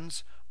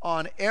hands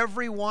on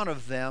every one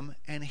of them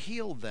and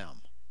healed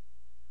them.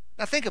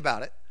 Now think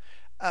about it.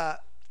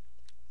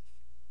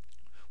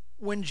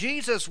 When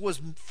Jesus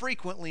was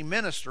frequently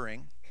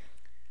ministering,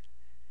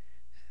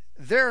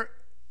 there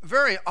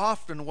very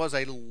often was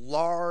a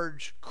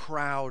large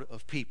crowd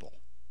of people.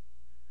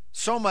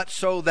 So much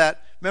so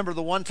that, remember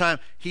the one time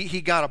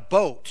he got a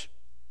boat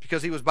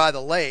because he was by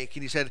the lake,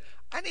 and he said,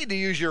 I need to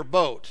use your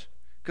boat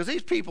because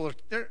these people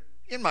they're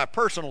in my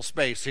personal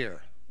space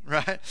here,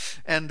 right?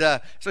 And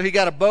so he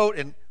got a boat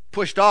and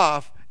pushed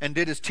off and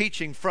did his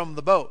teaching from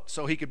the boat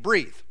so he could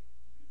breathe.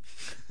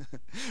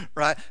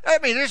 Right? I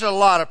mean, there's a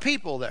lot of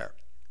people there.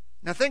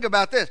 Now think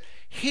about this.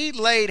 He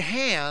laid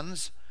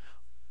hands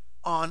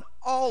on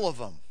all of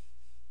them.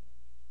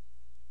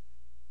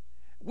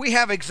 We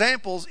have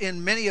examples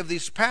in many of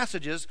these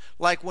passages,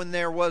 like when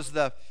there was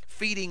the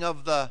feeding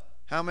of the,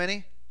 how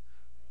many?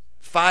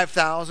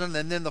 5,000,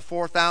 and then the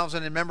 4,000.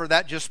 And remember,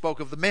 that just spoke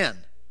of the men.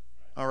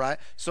 All right?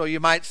 So you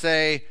might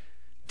say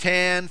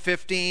 10,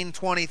 15,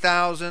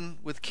 20,000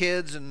 with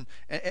kids and,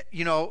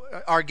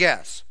 our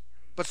guests.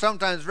 But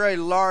sometimes very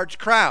large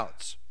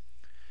crowds.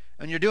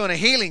 And you're doing a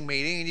healing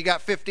meeting and you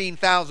got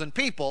 15,000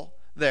 people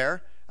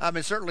there. I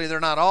mean, certainly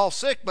they're not all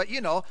sick, but,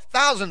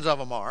 thousands of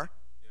them are.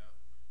 Yeah.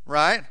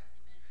 Right?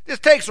 This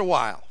takes a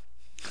while.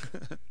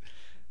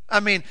 I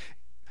mean,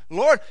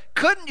 Lord,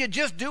 couldn't you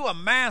just do a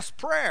mass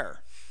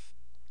prayer?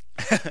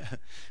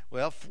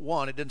 Well,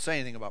 one, it didn't say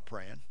anything about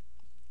praying.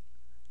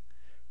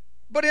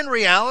 But in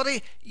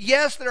reality,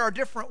 yes, there are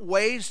different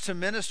ways to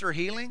minister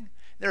healing.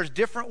 There's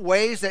different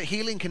ways that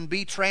healing can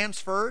be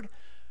transferred.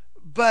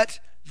 But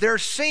there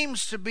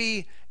seems to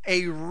be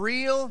a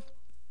real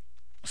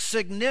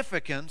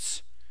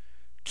significance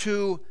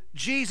to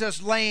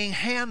Jesus laying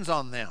hands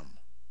on them.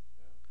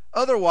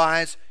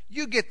 Otherwise,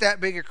 you get that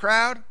big a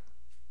crowd,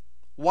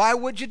 why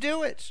would you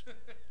do it?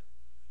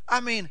 I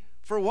mean,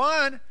 for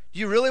one,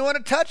 you really want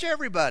to touch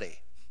everybody.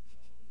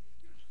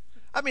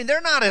 I mean,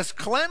 they're not as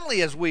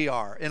cleanly as we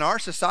are in our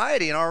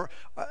society. They're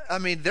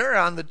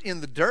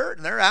in the dirt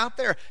and they're out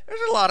there.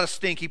 There's a lot of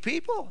stinky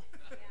people,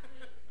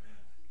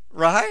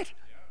 right?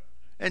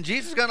 And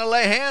Jesus is going to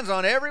lay hands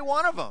on every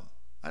one of them.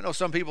 I know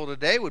some people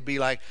today would be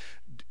like,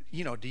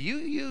 do you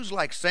use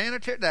like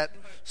sanitary, that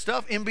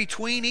stuff in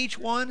between each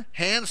one,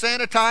 hand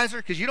sanitizer,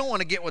 because you don't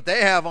want to get what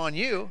they have on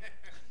you.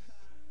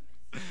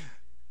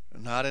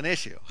 Not an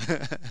issue.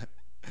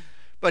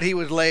 But he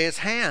would lay his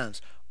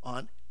hands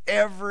on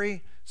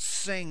every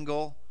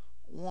single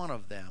one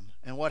of them.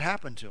 And what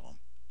happened to them?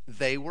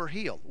 They were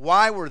healed.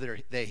 Why were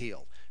they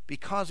healed?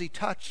 Because he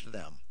touched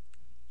them.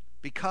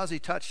 Because he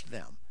touched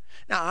them.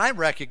 Now, I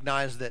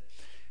recognize that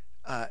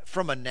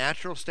from a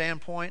natural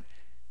standpoint,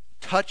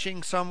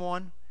 touching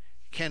someone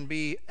can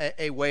be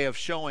a way of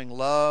showing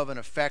love and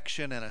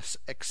affection and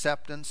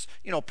acceptance.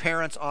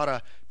 Parents ought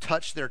to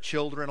touch their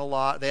children a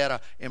lot. They ought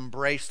to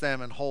embrace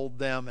them and hold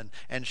them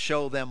and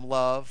show them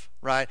love,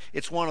 right?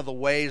 It's one of the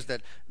ways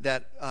that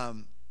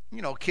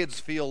kids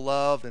feel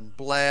loved and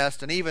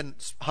blessed, and even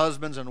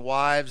husbands and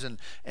wives and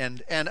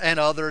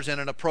others in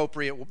an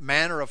appropriate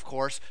manner, of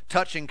course.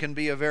 Touching can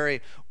be a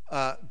very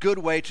good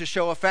way to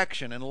show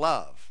affection and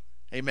love.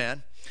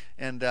 Amen.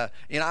 And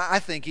I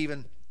think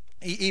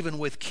even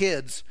with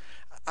kids,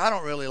 I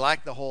don't really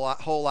like the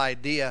whole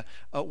idea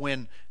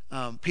when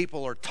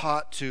people are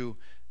taught to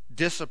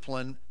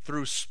discipline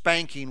through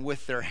spanking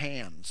with their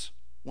hands.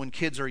 When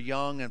kids are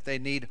young and if they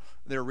need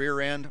their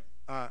rear end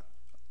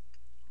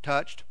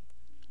touched,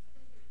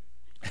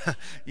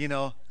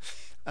 to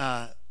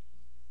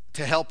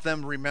help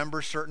them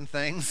remember certain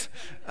things.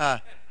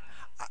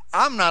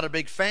 I'm not a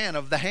big fan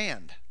of the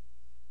hand.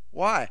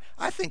 Why?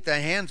 I think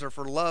the hands are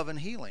for love and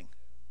healing.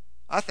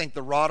 I think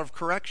the rod of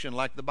correction,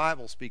 like the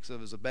Bible speaks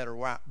of, is a better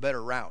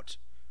route.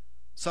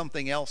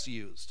 Something else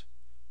used.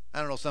 I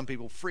don't know, some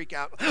people freak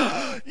out.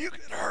 You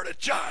can hurt a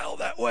child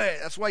that way.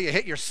 That's why you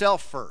hit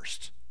yourself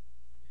first.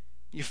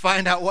 You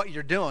find out what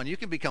you're doing. You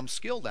can become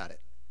skilled at it.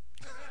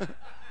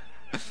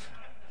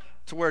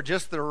 To where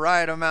just the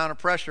right amount of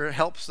pressure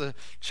helps the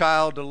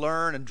child to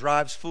learn and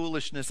drives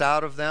foolishness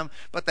out of them.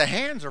 But the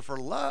hands are for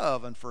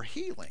love and for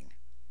healing.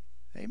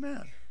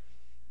 Amen.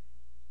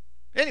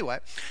 Anyway,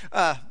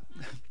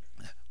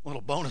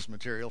 little bonus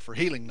material for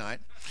healing night.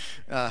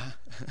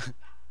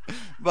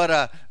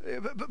 But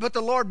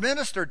the Lord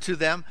ministered to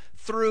them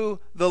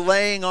through the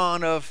laying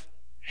on of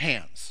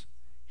hands.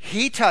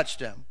 He touched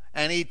them,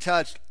 and he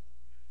touched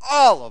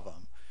all of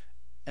them.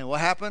 And what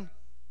happened?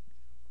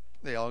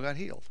 They all got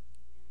healed.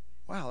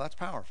 Wow, that's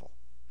powerful.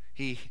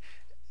 He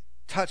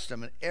touched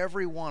them, and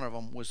every one of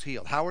them was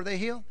healed. How were they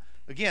healed?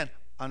 Again,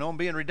 I know I'm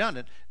being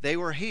redundant. They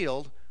were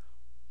healed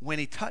when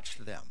he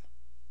touched them.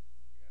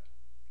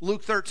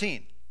 Luke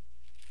 13.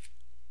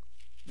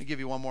 Let me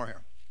give you one more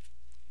here.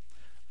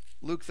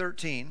 Luke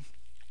 13.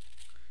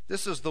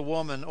 This is the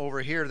woman over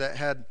here that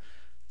had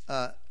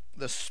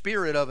the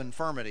spirit of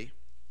infirmity.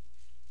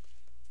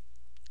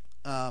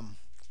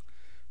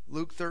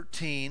 Luke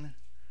 13.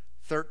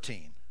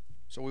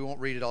 So we won't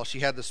read it all. She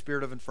had the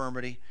spirit of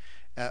infirmity.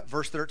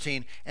 Verse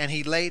 13. And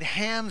he laid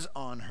hands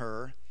on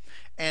her,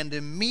 and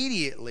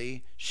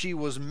immediately she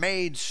was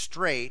made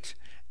straight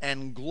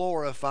and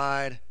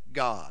glorified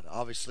God.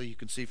 Obviously, you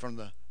can see from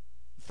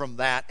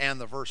that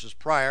and the verses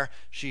prior,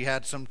 she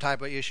had some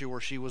type of issue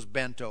where she was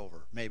bent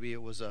over. Maybe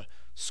it was a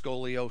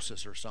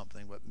scoliosis or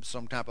something, but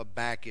some type of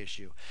back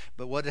issue.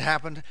 But what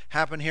happened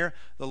here?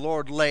 The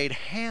Lord laid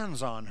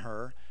hands on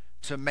her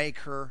to make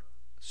her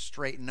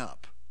straighten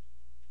up.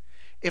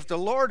 If the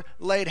Lord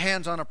laid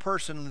hands on a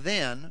person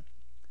then,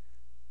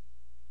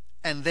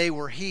 and they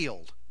were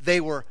healed, they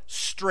were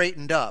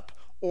straightened up,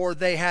 or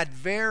they had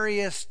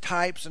various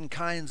types and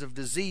kinds of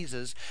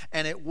diseases,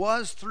 and it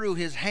was through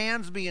his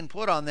hands being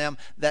put on them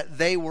that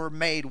they were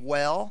made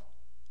well.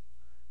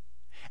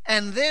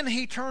 And then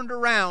he turned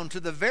around to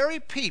the very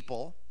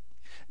people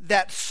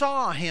that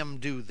saw him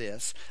do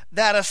this,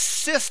 that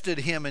assisted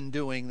him in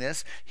doing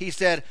this. He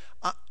said,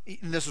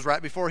 and this was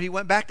right before he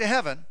went back to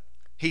heaven,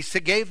 He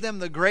gave them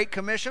the Great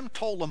Commission,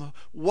 told them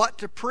what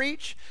to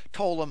preach,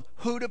 told them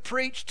who to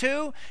preach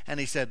to, and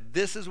he said,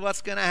 this is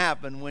what's going to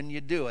happen when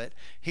you do it.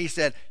 He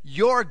said,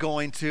 you're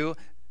going to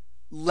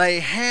lay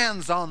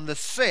hands on the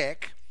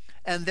sick,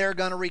 and they're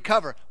going to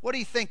recover. What do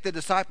you think the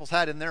disciples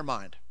had in their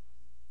mind?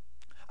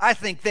 I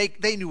think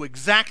they knew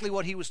exactly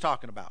what he was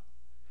talking about.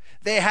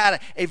 They had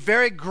a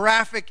very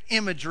graphic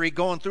imagery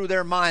going through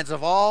their minds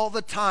of all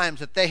the times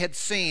that they had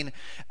seen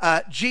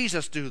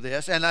Jesus do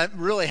this, and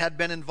really had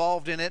been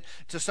involved in it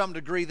to some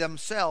degree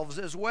themselves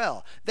as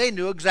well. They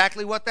knew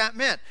exactly what that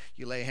meant.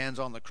 You lay hands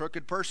on the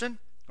crooked person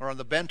or on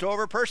the bent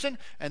over person,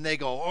 and they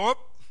go, oh,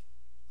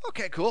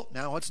 okay, cool.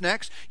 Now what's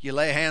next? You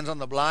lay hands on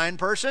the blind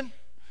person,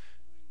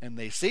 and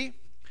they see.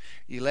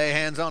 You lay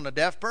hands on the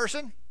deaf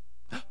person.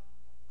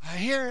 I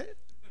hear it.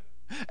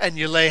 And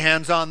you lay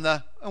hands on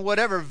the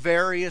whatever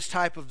various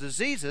type of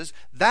diseases.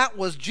 That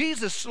was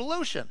Jesus'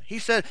 solution. He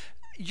said,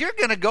 you're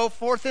going to go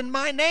forth in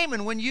my name,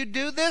 and when you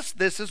do this,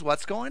 this is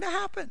what's going to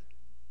happen.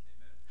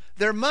 Amen.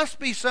 There must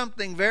be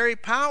something very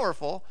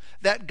powerful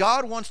that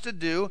God wants to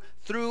do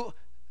through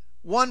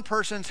one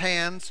person's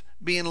hands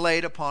being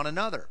laid upon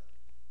another.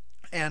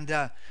 And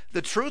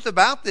the truth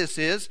about this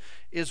is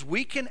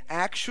we can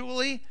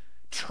actually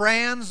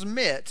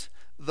transmit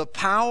the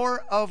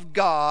power of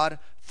God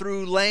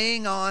through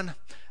laying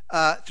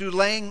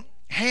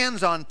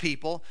hands on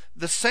people,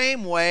 the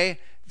same way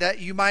that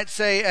you might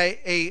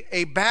say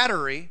a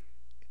battery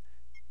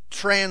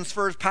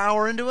transfers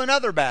power into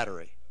another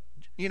battery.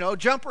 You know,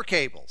 jumper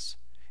cables.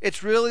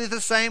 It's really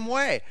the same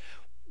way.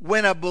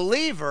 When a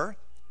believer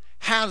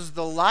has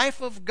the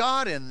life of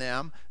God in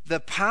them, the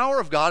power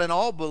of God, and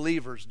all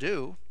believers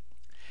do,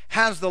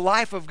 has the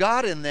life of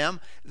God in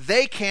them,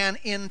 they can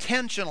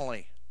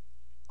intentionally,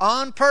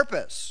 on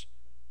purpose,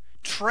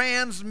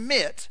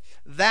 transmit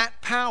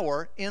that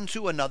power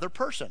into another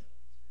person.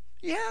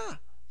 Yeah.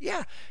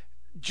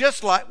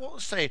 Just like,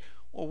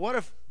 what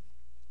if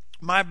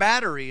my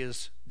battery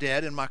is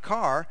dead in my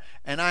car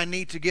and I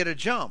need to get a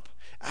jump?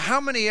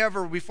 How many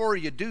ever, before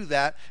you do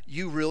that,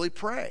 you really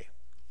pray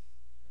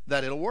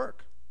that it'll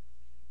work?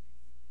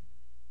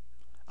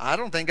 I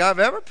don't think I've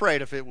ever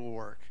prayed if it will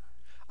work.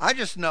 I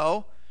just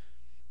know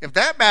if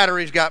that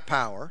battery's got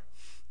power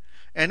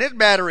and this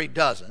battery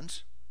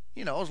doesn't,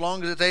 as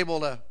long as it's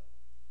able to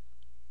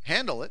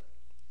handle it,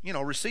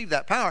 receive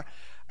that power,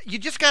 you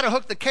just got to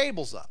hook the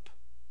cables up.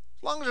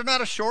 As long as there's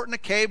not a short in the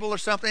cable or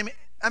something.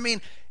 I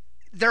mean,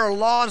 there are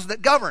laws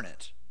that govern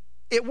it.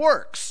 It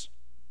works.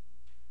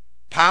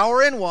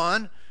 Power in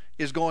one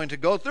is going to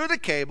go through the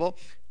cable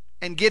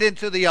and get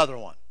into the other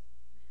one.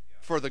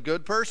 For the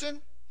good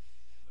person,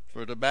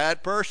 for the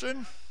bad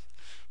person,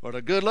 for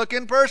the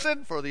good-looking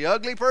person, for the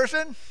ugly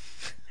person,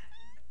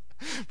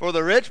 for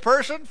the rich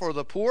person, for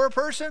the poor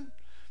person,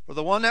 for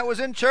the one that was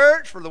in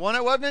church, for the one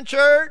that wasn't in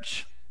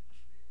church.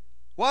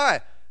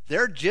 Why?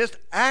 They're just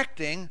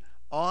acting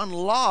on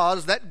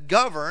laws that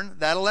govern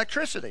that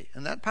electricity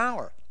and that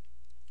power.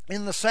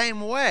 In the same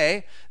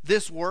way,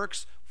 this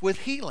works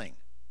with healing.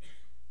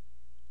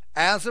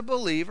 As a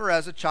believer,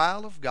 as a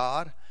child of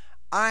God,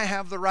 I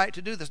have the right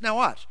to do this. Now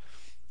watch.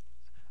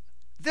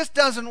 This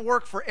doesn't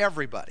work for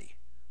everybody.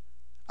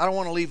 I don't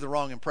want to leave the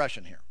wrong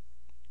impression here.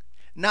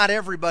 Not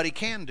everybody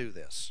can do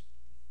this.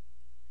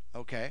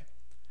 Okay?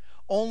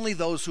 Only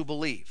those who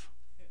believe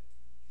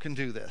can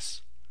do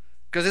this.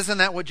 Because isn't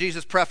that what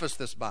Jesus prefaced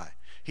this by?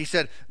 He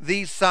said,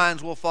 these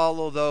signs will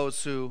follow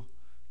those who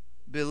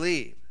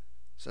believe.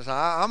 Says,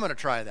 I'm going to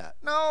try that.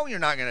 No, you're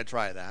not going to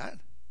try that.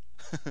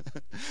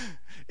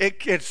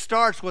 It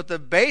starts with the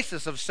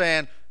basis of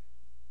saying,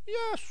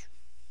 yes,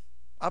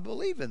 I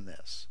believe in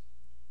this.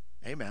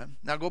 Amen.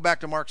 Now go back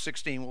to Mark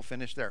 16. We'll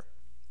finish there.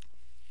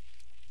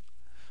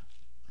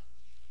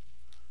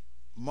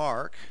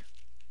 Mark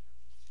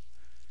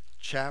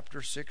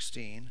chapter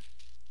 16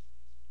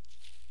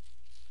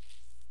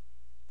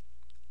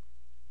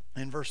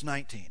 and verse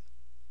 19.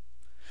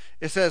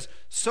 It says,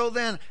 so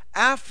then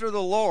after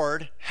the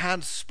Lord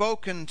had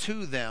spoken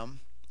to them,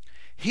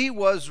 he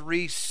was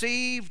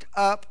received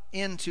up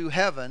into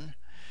heaven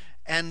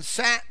and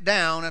sat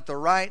down at the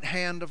right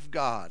hand of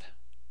God.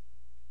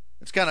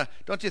 It's kind of,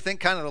 don't you think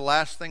kind of the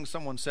last thing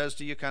someone says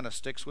to you kind of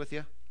sticks with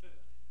you?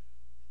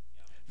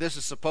 This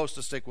is supposed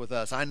to stick with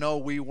us. I know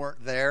we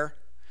weren't there,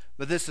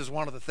 but this is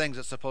one of the things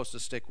that's supposed to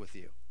stick with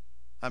you.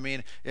 I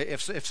mean,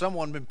 if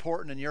someone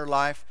important in your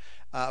life,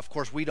 of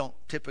course we don't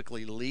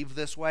typically leave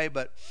this way,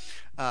 but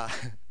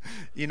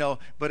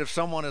but if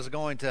someone is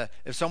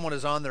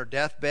on their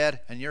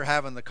deathbed and you're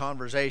having the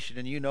conversation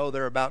and you know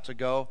they're about to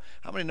go,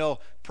 how many know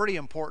pretty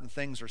important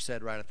things are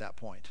said right at that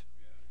point?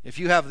 If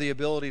you have the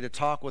ability to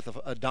talk with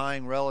a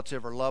dying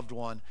relative or loved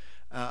one,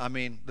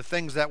 the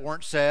things that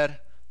weren't said,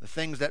 the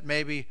things that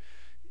maybe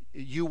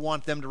you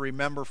want them to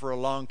remember for a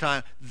long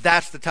time,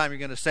 that's the time you're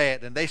going to say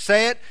it. And they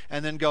say it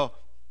and then go,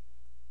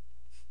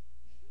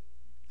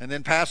 and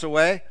then pass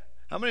away.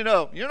 How many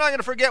know you're not going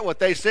to forget what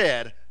they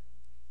said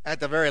at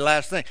the very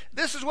last thing?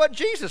 This is what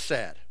Jesus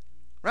said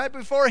right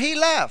before he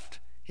left.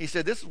 He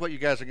said, this is what you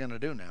guys are going to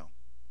do now.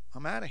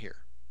 I'm out of here.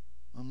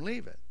 I'm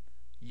leaving.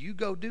 You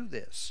go do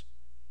this.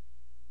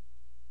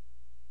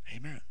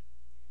 Amen.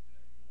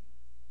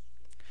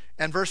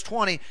 And verse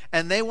 20,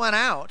 and they went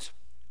out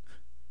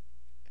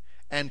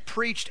and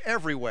preached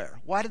everywhere.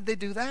 Why did they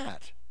do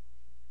that?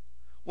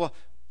 Well,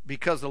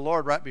 because the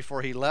Lord, right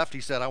before he left,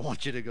 he said, I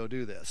want you to go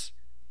do this.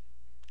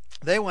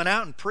 They went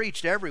out and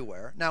preached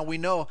everywhere. Now, we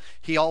know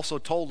he also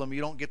told them,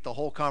 you don't get the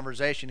whole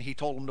conversation. He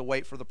told them to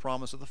wait for the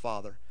promise of the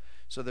Father.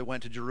 So they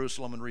went to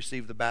Jerusalem and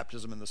received the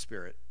baptism in the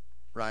Spirit.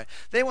 Right?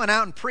 They went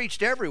out and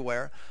preached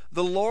everywhere,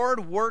 the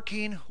Lord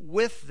working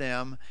with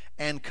them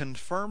and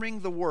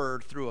confirming the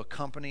word through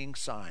accompanying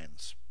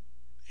signs.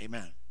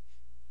 Amen.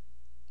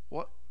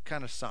 What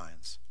kind of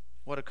signs?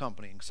 What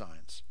accompanying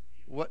signs?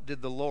 What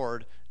did the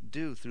Lord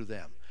do through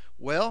them?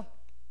 Well,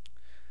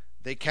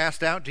 they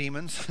cast out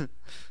demons.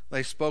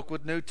 They spoke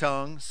with new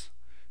tongues.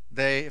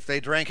 If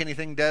they drank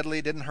anything deadly,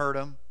 it didn't hurt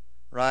them.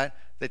 Right?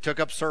 They took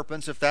up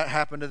serpents. If that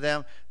happened to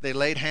them, they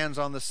laid hands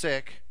on the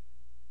sick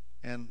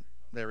and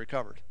they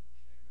recovered.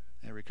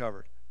 They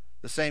recovered.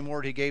 The same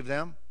word he gave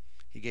them,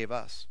 he gave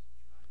us.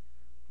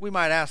 We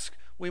might ask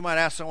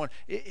someone,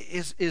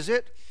 is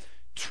it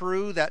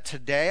true that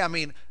today, I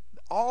mean,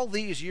 all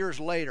these years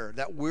later,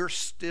 that we're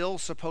still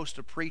supposed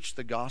to preach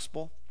the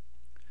gospel?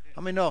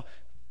 I mean, no,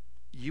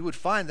 you would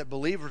find that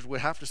believers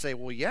would have to say,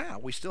 well, yeah,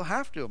 we still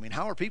have to. I mean,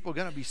 how are people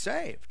going to be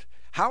saved?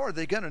 How are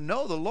they going to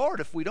know the Lord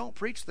if we don't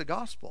preach the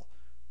gospel?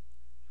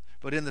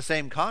 But in the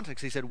same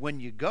context, he said,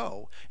 when you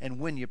go and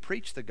when you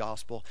preach the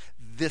gospel,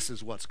 this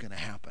is what's going to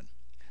happen.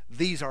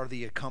 These are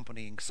the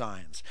accompanying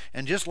signs.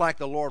 And just like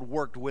the Lord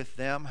worked with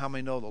them, how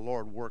many know the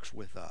Lord works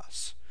with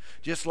us?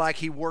 Just like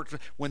he worked,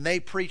 when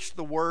they preached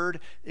the word,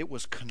 it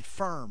was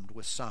confirmed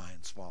with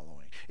signs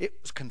following. It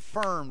was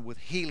confirmed with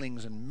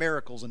healings and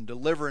miracles and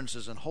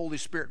deliverances and Holy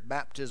Spirit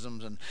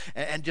baptisms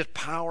and just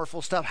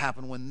powerful stuff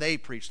happened when they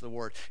preached the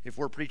word. If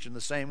we're preaching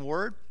the same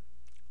word,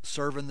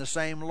 serving the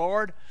same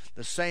Lord,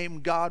 the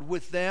same God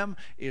with them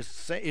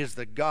is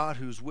the God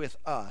who's with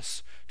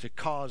us to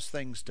cause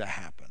things to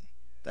happen.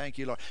 Thank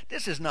you, Lord.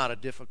 This is not a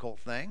difficult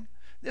thing.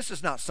 This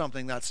is not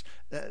something that's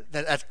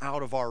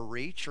out of our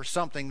reach or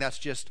something that's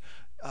just,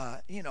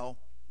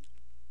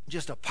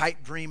 just a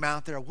pipe dream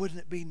out there. Wouldn't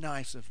it be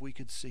nice if we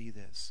could see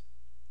this?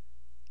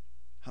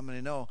 How many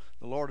know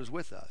the Lord is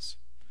with us?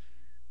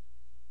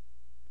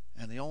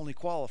 And the only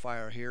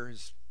qualifier here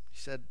is, he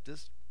said,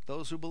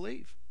 those who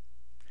believe.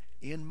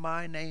 In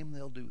my name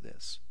they'll do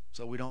this.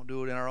 So we don't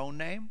do it in our own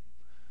name.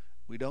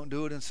 We don't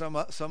do it in some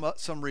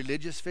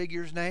religious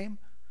figure's name.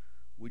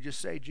 We just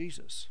say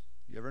Jesus.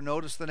 You ever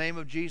notice the name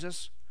of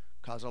Jesus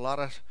causes a lot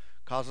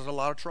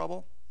of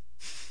trouble?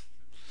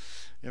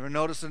 You ever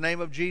notice the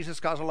name of Jesus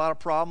cause a lot of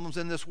problems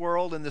in this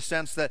world, in the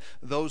sense that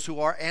those who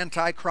are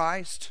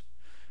anti-Christ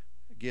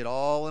get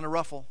all in a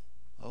ruffle.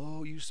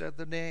 Oh, you said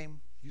the name.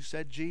 You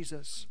said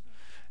Jesus.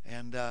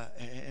 But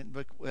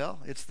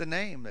it's the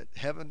name that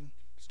heaven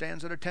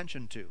stands at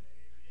attention to.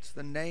 It's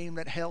the name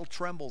that hell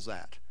trembles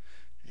at.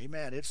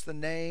 Amen. It's the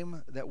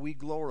name that we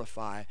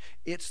glorify.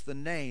 It's the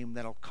name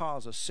that'll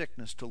cause a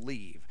sickness to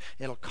leave.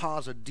 It'll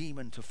cause a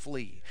demon to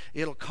flee.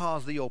 It'll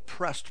cause the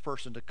oppressed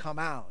person to come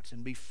out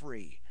and be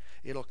free.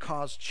 It'll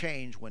cause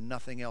change when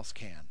nothing else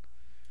can.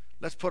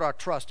 Let's put our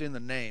trust in the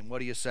name. What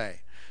do you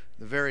say?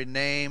 The very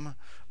name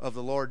of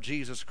the Lord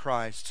Jesus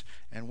Christ,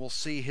 and we'll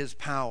see his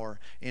power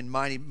in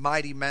mighty,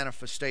 mighty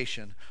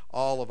manifestation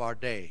all of our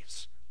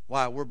days.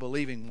 Why? We're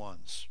believing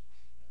ones,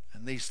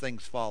 and these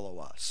things follow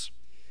us.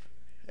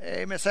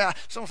 Amen.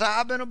 Someone say,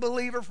 I've been a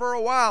believer for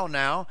a while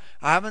now.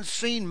 I haven't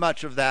seen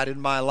much of that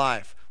in my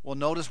life. Well,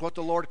 notice what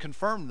the Lord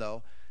confirmed,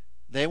 though.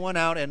 They went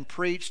out and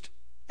preached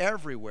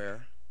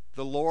everywhere,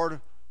 the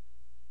Lord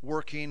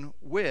working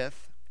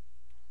with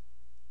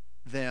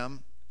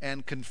them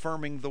and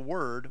confirming the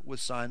word with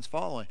signs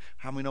following.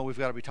 How many know we've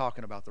got to be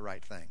talking about the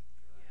right thing?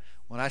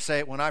 When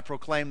I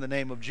proclaim the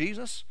name of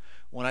Jesus,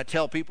 when I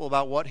tell people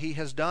about what he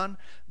has done,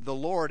 the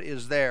Lord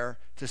is there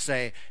to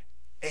say,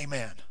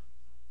 amen.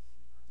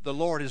 The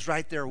Lord is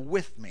right there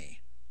with me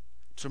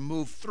to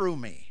move through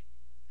me.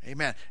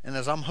 Amen. And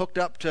as I'm hooked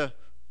up to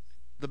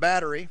the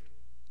battery,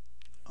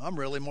 I'm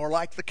really more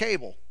like the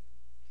cable.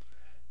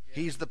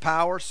 He's the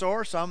power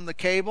source, I'm the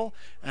cable,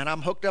 and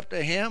I'm hooked up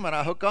to him, and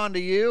I hook onto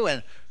you,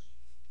 and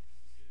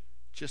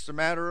it's just a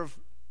matter of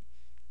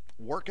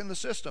working the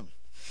system,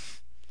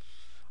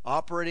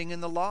 operating in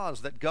the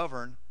laws that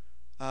govern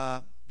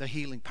the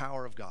healing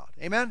power of God.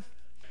 Amen?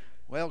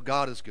 Well,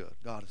 God is good.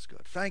 God is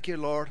good. Thank you,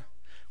 Lord.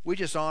 We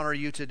just honor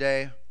you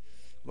today.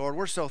 Lord,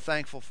 we're so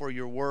thankful for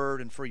your word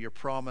and for your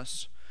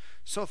promise.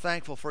 So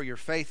thankful for your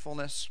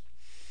faithfulness.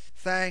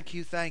 Thank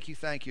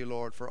you,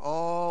 Lord, for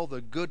all the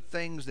good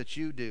things that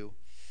you do.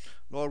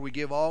 Lord, we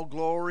give all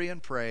glory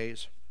and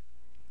praise,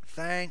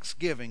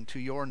 thanksgiving to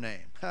your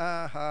name.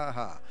 Ha, ha,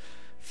 ha.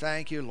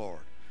 Thank you,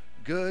 Lord.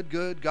 Good,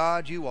 good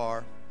God you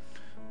are.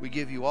 We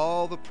give you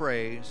all the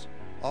praise,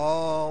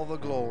 all the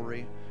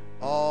glory,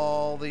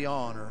 all the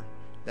honor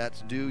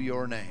that's due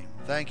your name.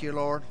 Thank you,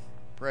 Lord.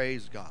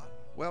 Praise God.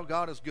 Well,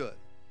 God is good.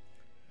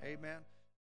 Amen.